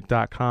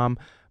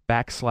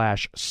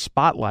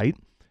cincymusic.com/spotlight.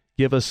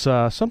 Give us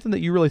something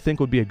that you really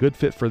think would be a good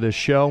fit for this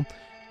show,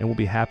 and we'll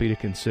be happy to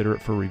consider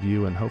it for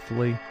review, and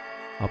hopefully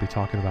I'll be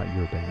talking about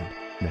your band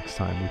next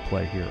time we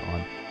play here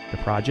on the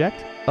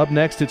project. Up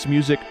next, it's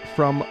music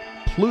from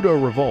Pluto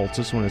Revolts.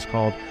 This one is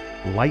called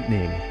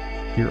Lightning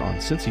here on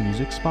Cincy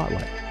Music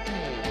Spotlight.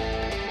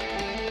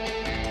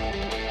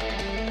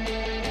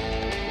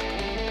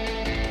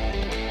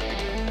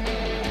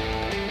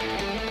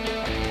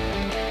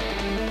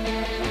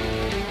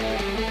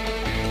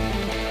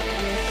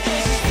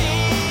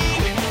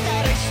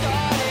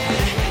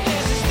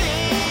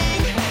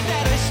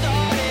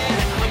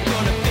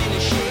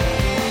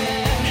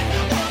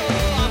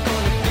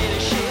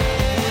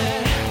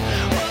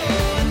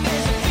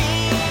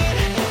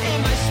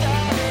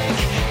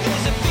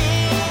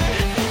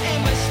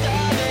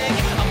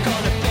 I'm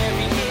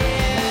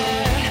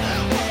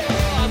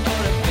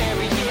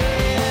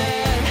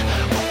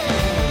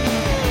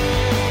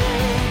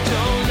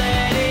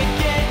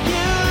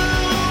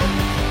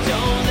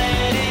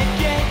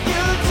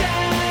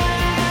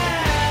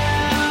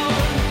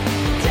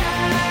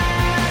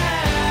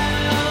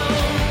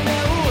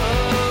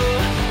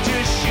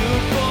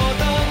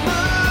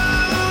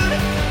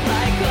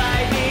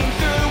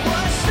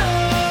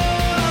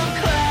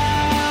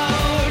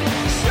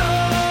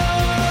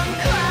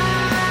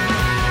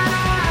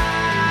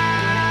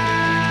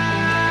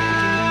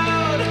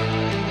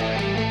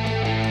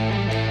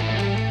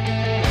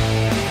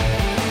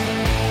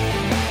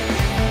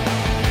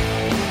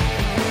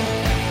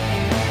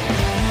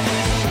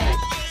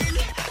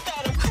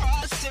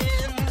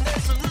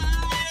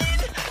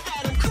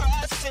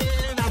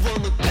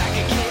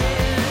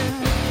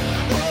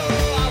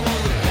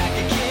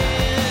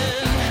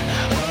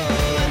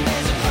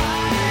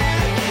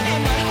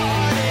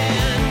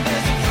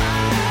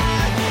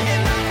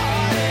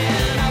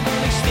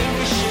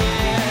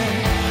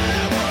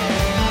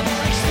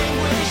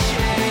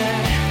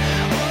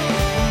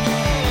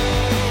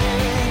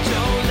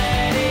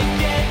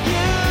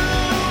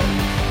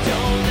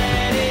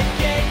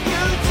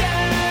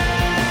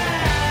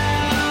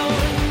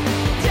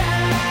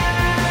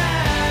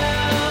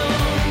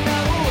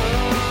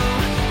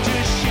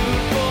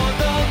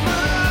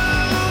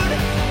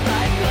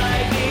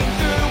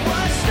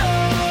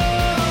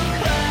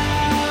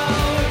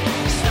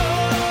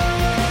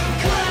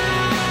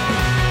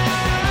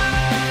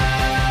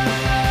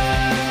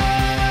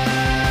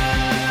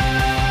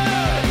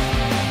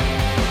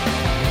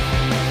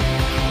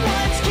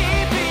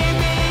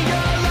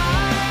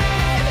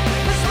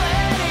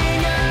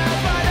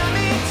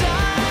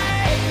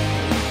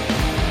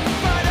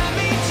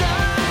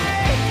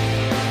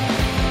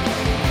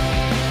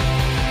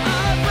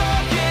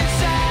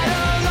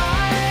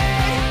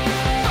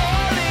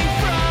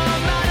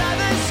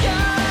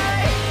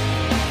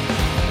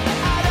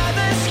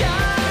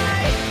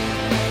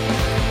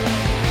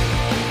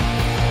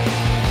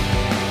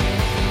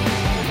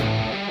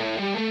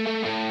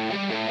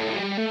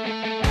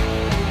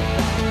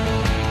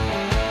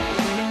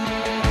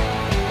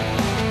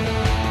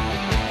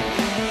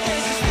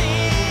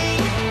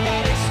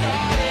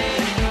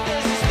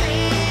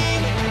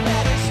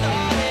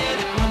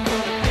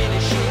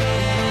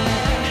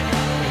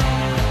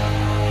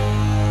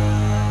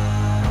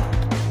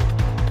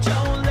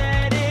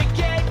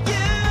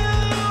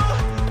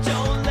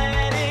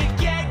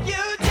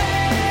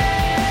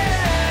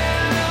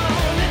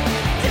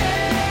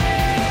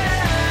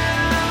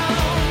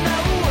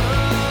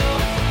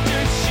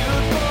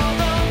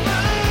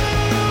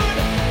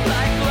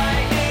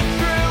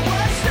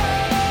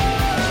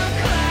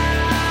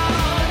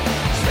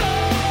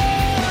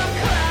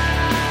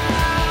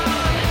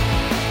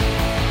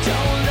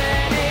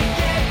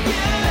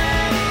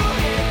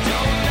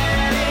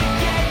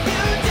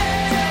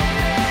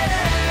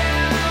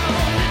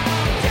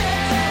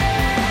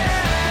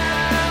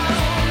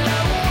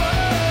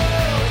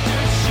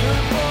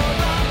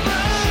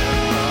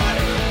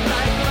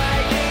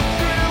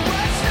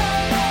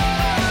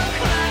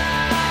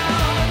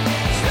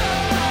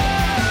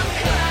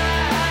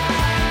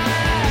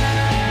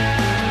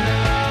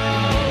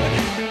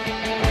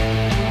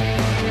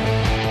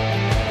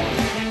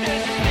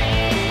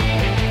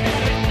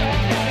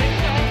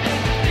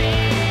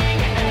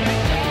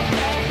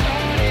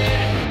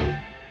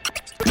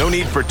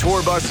need for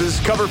tour buses,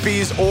 cover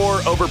fees, or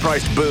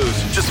overpriced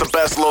booze. Just the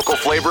best local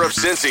flavor of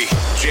Cincy.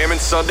 Jamming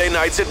Sunday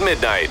nights at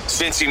midnight.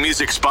 Cincy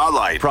Music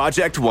Spotlight.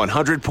 Project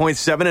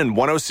 100.7 and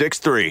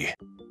 106.3.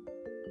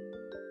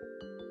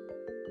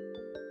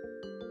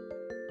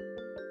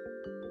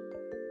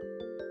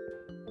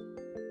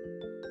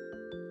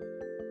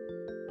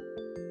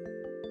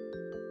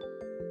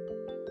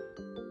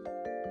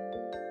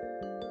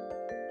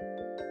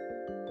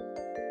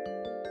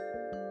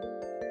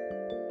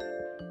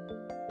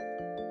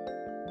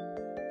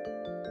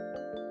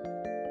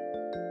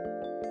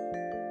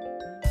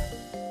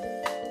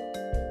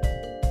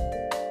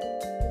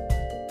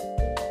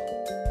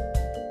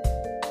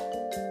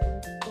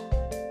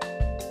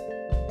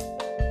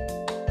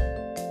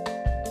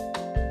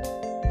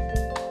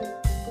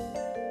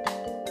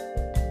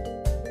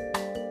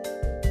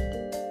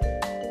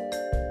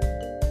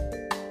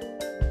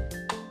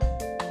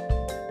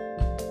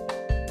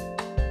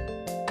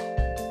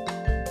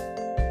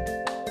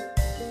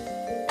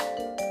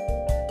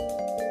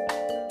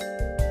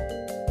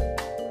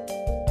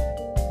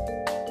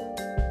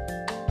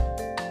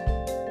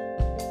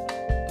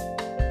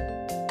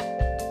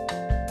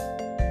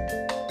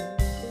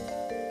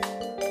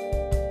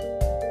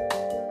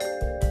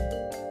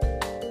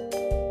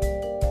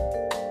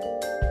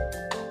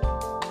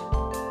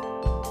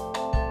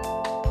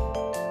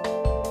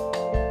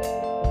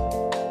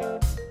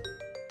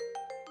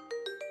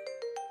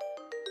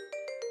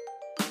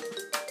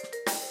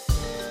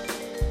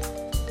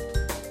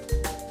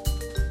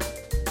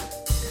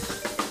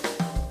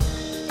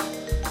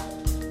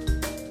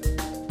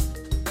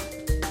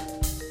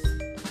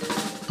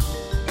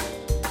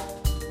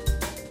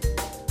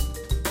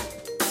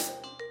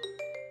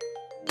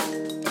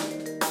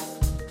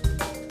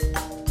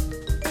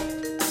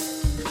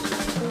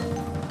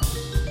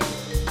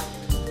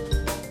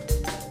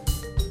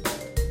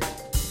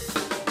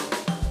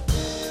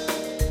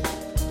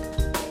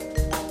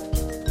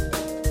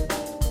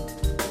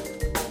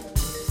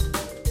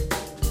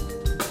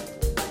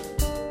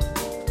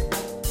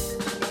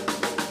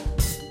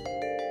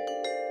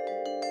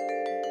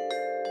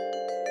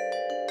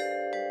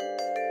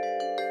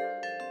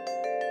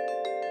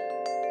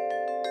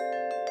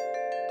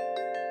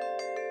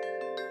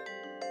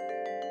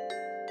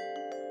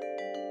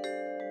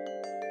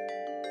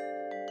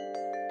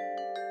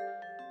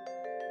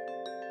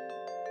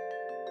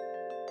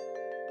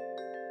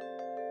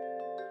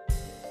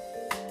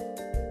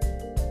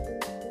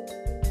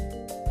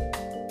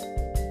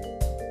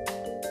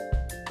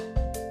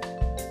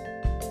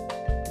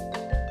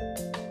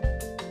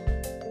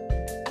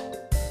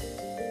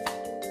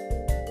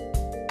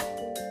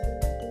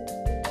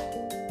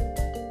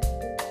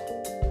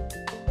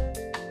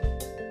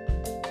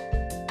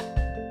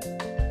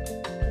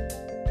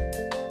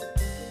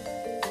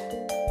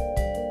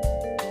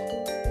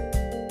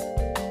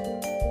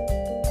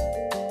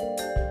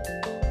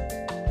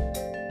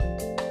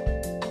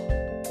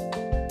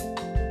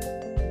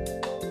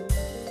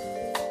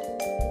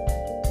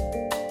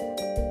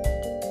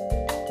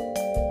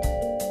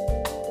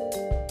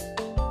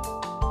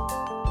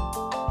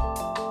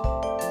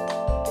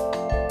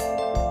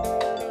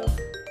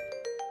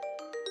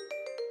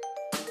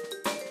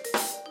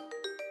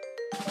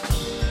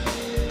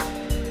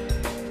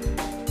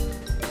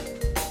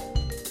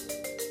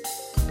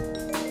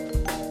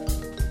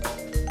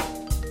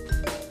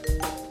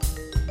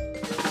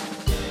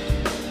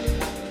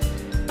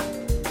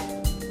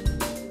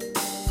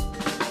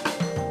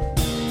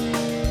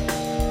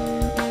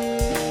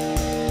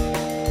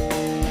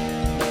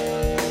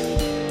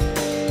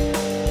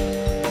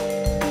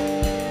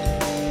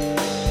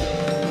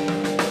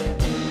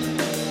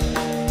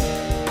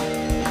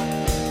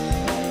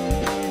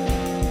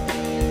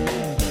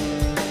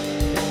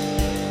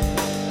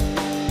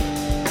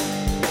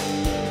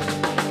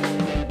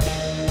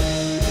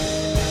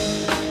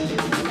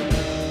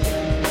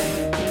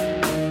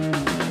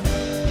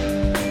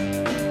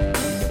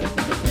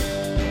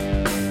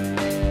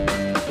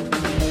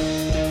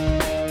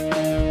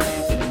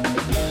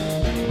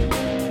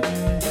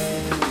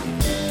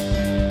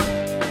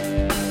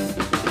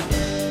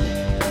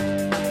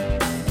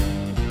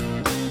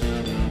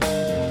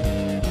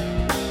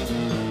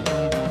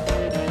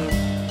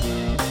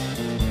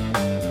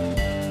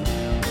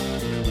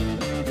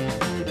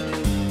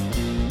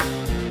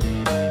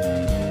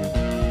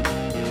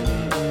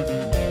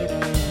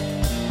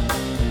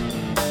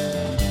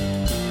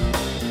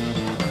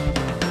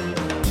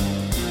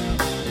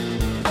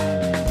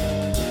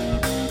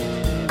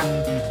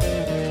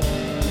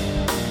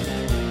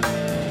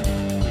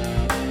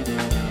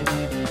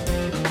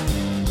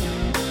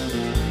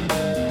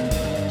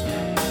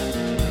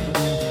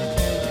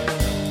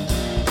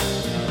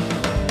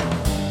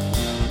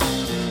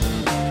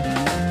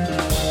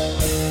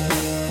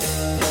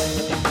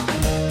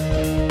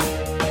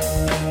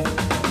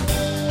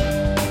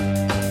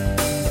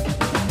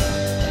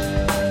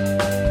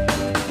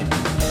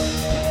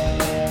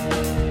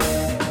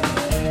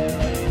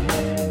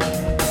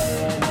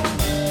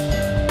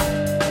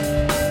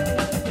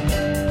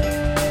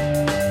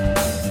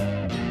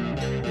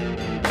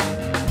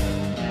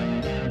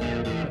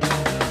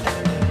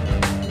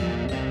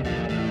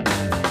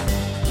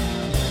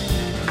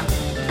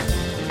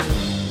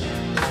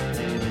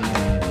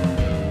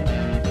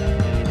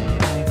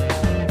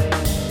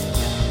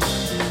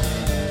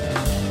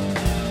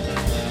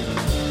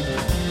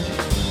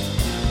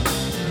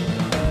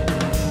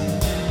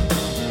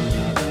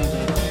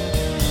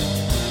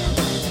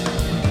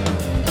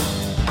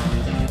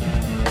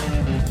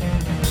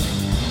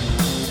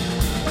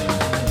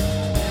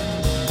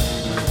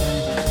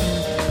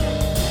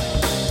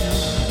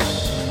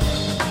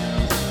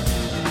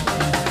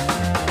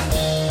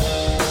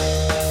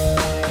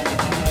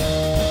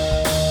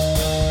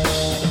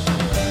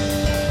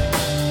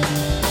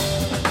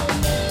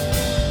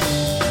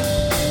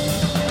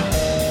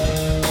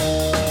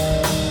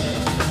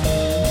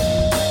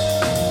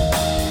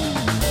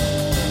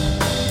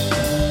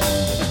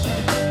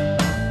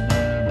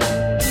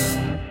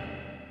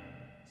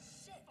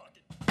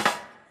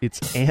 It's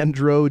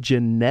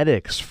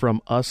Androgenetics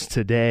from Us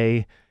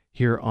Today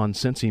here on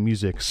Cincy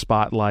Music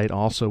Spotlight.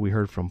 Also, we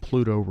heard from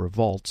Pluto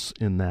Revolts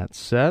in that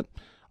set.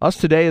 Us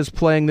Today is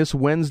playing this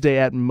Wednesday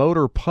at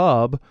Motor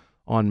Pub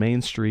on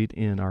Main Street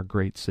in our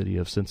great city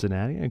of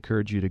Cincinnati. I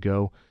encourage you to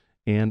go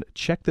and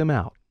check them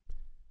out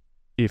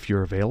if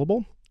you're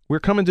available. We're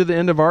coming to the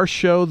end of our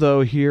show,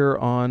 though, here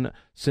on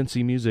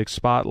Cincy Music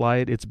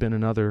Spotlight. It's been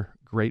another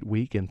great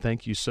week, and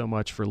thank you so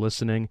much for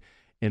listening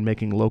and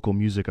making local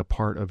music a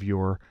part of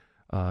your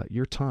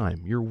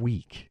time, your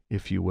week,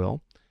 if you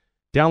will.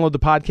 Download the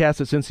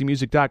podcast at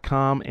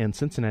cincymusic.com and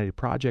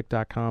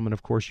cincinnatiproject.com, and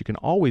of course, you can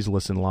always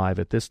listen live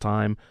at this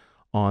time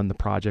on the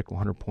Project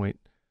 100.7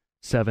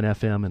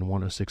 FM and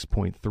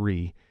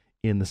 106.3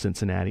 in the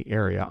Cincinnati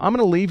area. I'm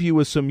going to leave you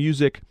with some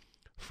music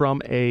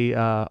from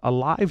a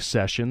live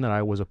session that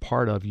I was a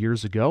part of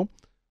years ago.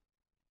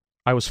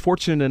 I was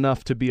fortunate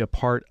enough to be a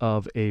part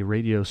of a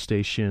radio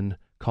station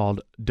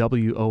called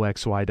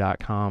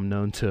WOXY.com,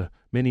 known to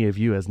many of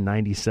you as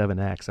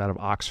 97X out of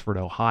Oxford,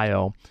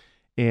 Ohio.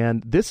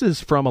 And this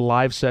is from a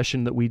live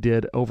session that we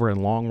did over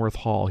in Longworth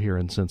Hall here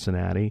in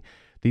Cincinnati.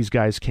 These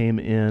guys came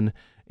in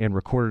and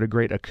recorded a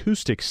great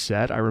acoustic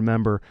set. I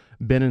remember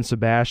Ben and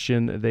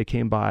Sebastian, they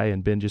came by,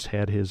 and Ben just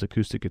had his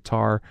acoustic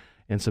guitar,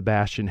 and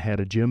Sebastian had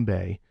a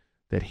djembe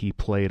that he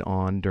played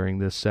on during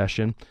this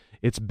session.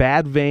 It's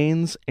Bad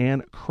Veins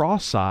and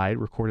Cross-Eyed,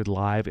 recorded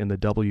live in the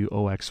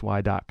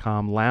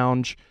WOXY.com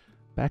lounge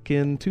back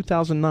in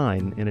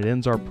 2009, and it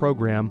ends our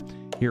program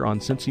here on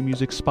Cincy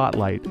Music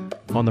Spotlight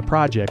on the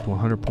Project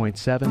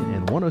 100.7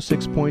 and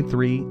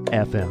 106.3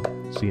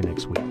 FM. See you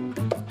next week.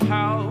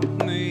 Help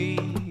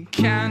me,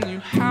 can you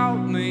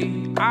help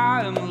me?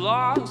 I am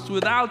lost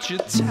without you,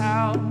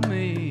 tell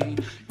me.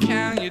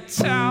 Can you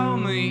tell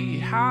me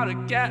how to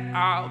get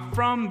out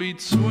from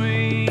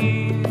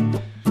between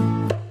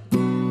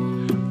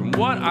from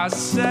what I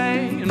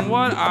say and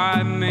what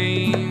I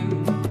mean?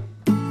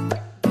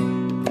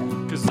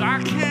 'Cause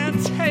I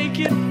can't take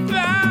it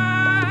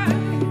back.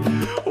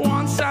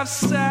 Once I've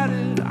said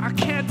it, I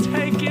can't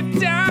take it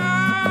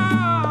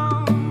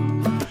down.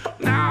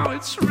 Now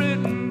it's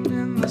written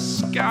in the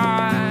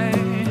sky.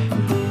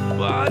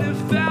 But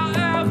if there'll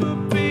ever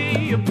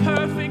be a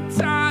perfect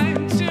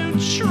time to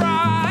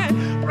try,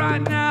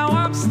 right now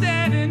I'm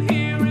standing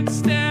here and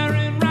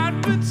staring right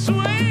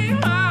between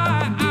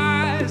my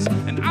eyes.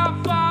 And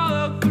I'll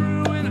follow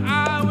through and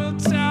I will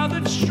tell the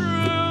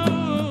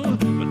truth.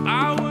 But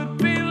I would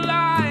be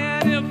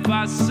lying if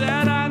I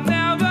said I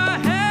never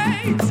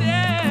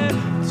hated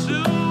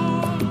to.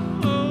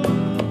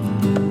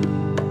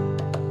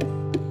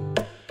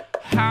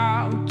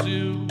 How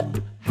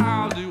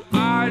do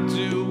I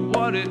do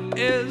what it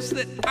is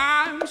that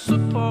I'm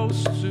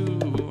supposed to?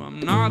 I'm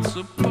not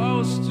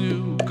supposed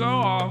to go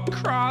all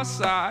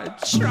cross-eyed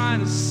trying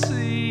to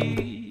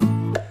see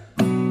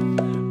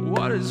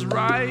what is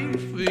right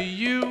for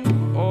you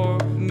or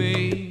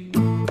me.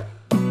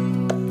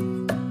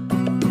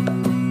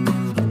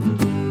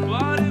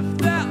 But if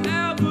there'll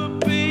ever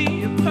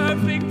be a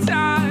perfect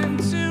time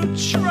to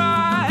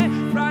try,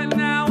 right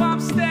now I'm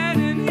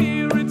standing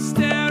here and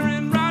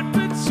staring right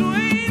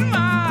between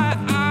my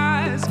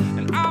eyes.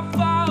 And I'll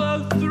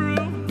follow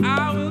through,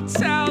 I will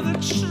tell the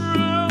truth.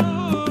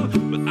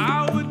 But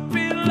I would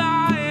be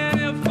lying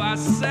if I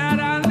said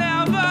I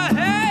never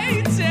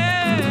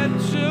hated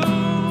to.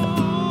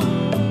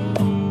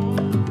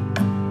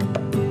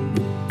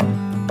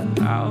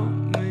 Help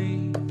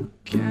me,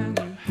 can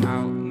you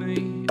help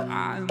me?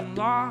 I'm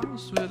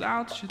lost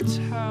without you,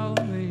 tell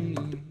me.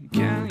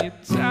 Can you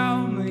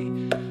tell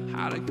me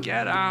how to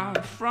get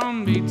out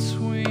from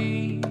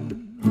between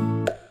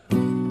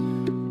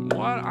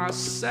what I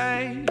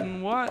say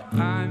and what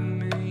I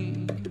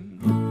mean?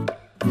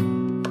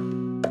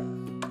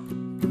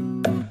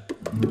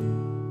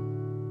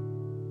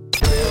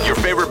 Your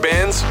favorite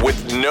bands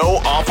with no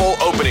awful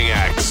opening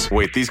acts.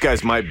 Wait, these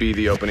guys might be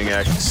the opening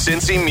act.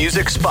 Cincy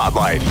Music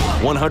Spotlight,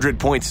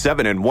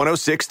 100.7 and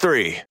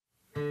 106.3.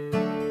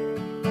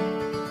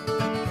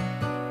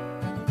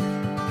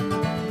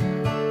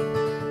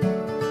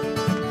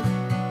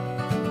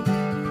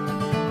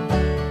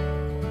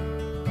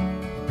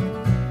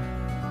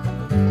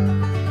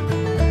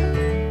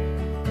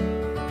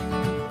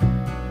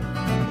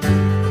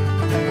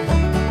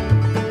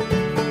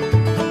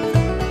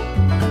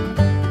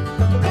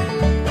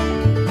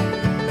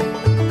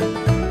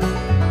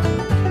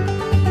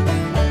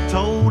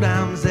 Told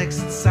Am's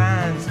exit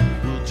signs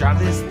will drive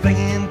this thing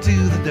into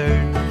the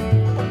dirt.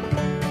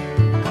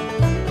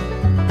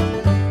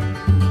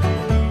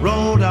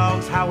 Road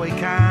dogs, highway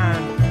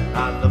kind,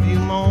 I love you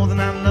more than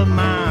I love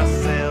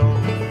myself.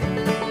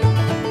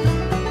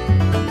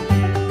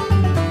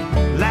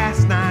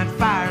 Last night,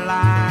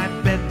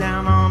 firelight, bed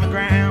down on the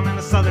ground in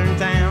a southern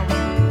town.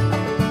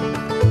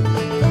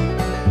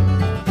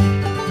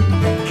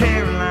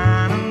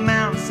 Carolina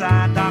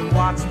mountainside, Doc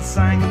Watson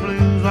sang the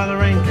blues while the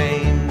rain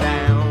came down.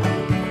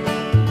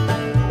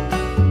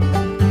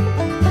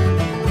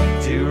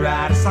 To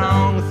write a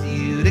song with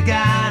you to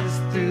guide us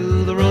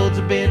through the roads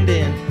of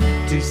bending,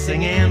 to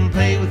sing and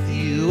play with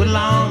you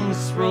along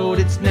this road,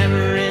 it's never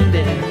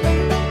ending.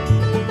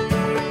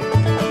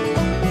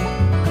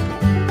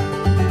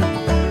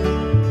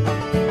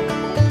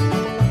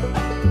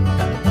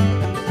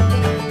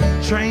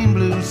 Train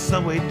blues,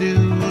 subway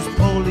dues,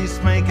 police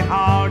make it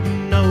hard, you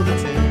know the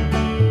tune.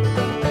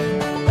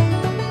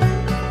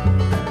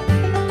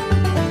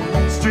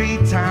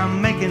 Street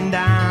time making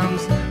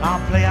dimes,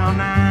 I'll play all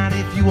night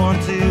if you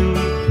want to.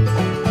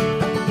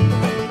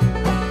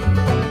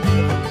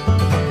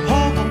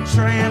 Hobo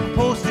tramp,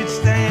 postage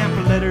stamp,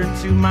 a letter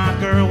to my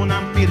girl when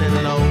I'm feeling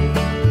low.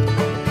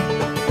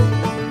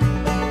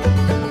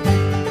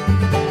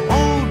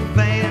 Old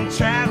van,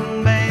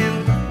 traveling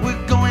band,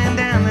 we're going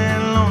down that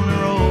lonely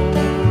road.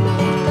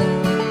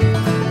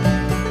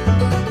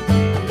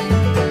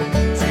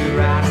 To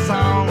write a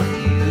song with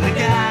you to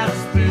guide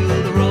us through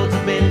the roads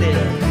of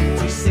bending.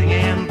 To sing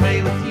and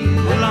play with you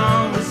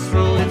along this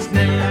road, it's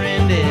never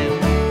ending.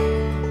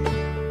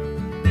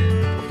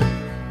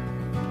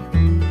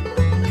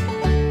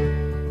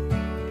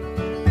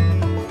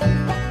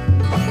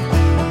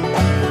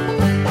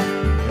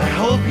 I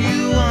hope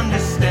you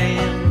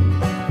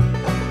understand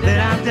that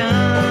I've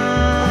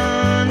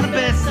done the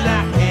best that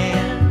I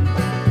can,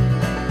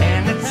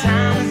 and the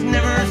time has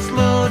never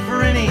slowed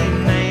for any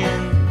man,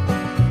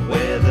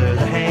 whether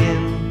the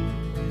hand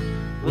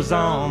was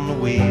on the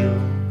wheel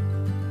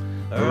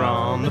or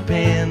on the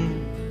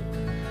pen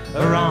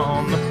or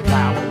on the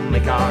plow, we'll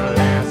make our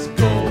last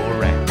go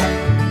round.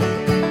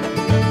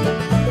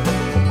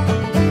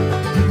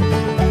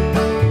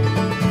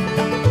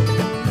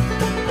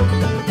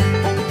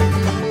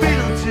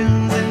 Fiddle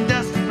tunes and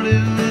dusty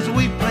blues,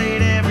 we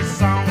played every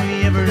song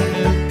we ever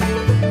knew.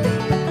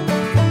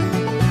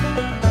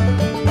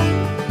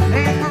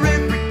 And for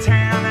every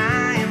town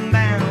I am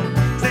bound,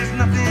 there's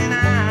nothing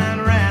I'd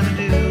rather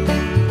do.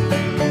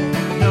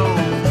 No,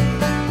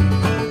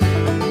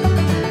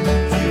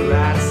 to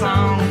write a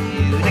song with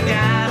you to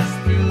guide us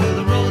through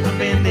the roads of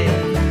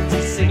bending,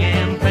 to sing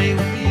and play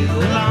with you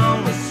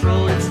along this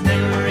road, it's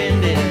never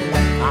ending.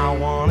 I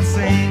wanna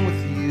sing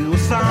with you a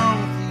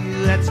song with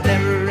you that's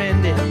never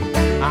ending.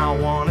 I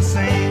wanna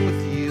sing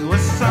with you a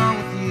song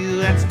with you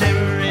that's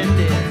never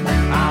ending.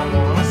 I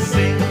wanna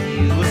sing with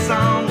you a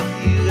song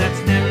with you that's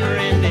never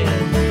ending.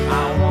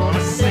 I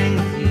wanna sing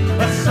with you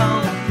a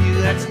song with you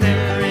that's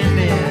never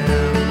ending.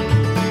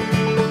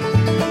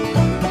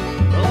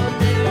 Oh,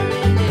 never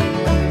ending.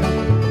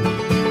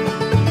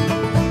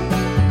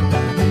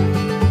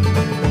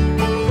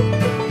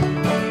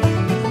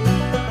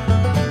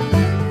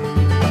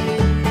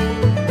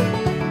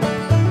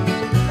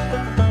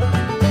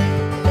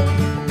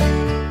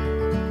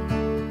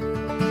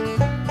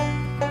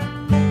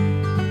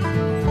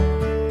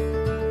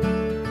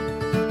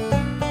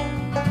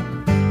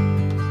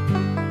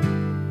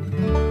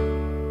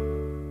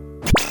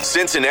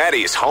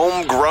 Cincinnati's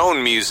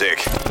homegrown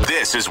music.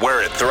 This is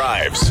where it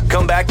thrives.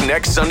 Come back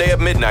next Sunday at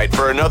midnight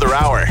for another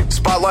hour,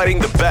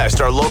 spotlighting the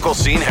best our local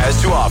scene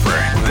has to offer.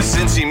 The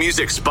Cincy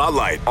Music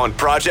Spotlight on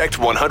Project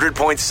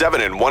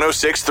 100.7 and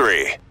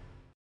 106.3.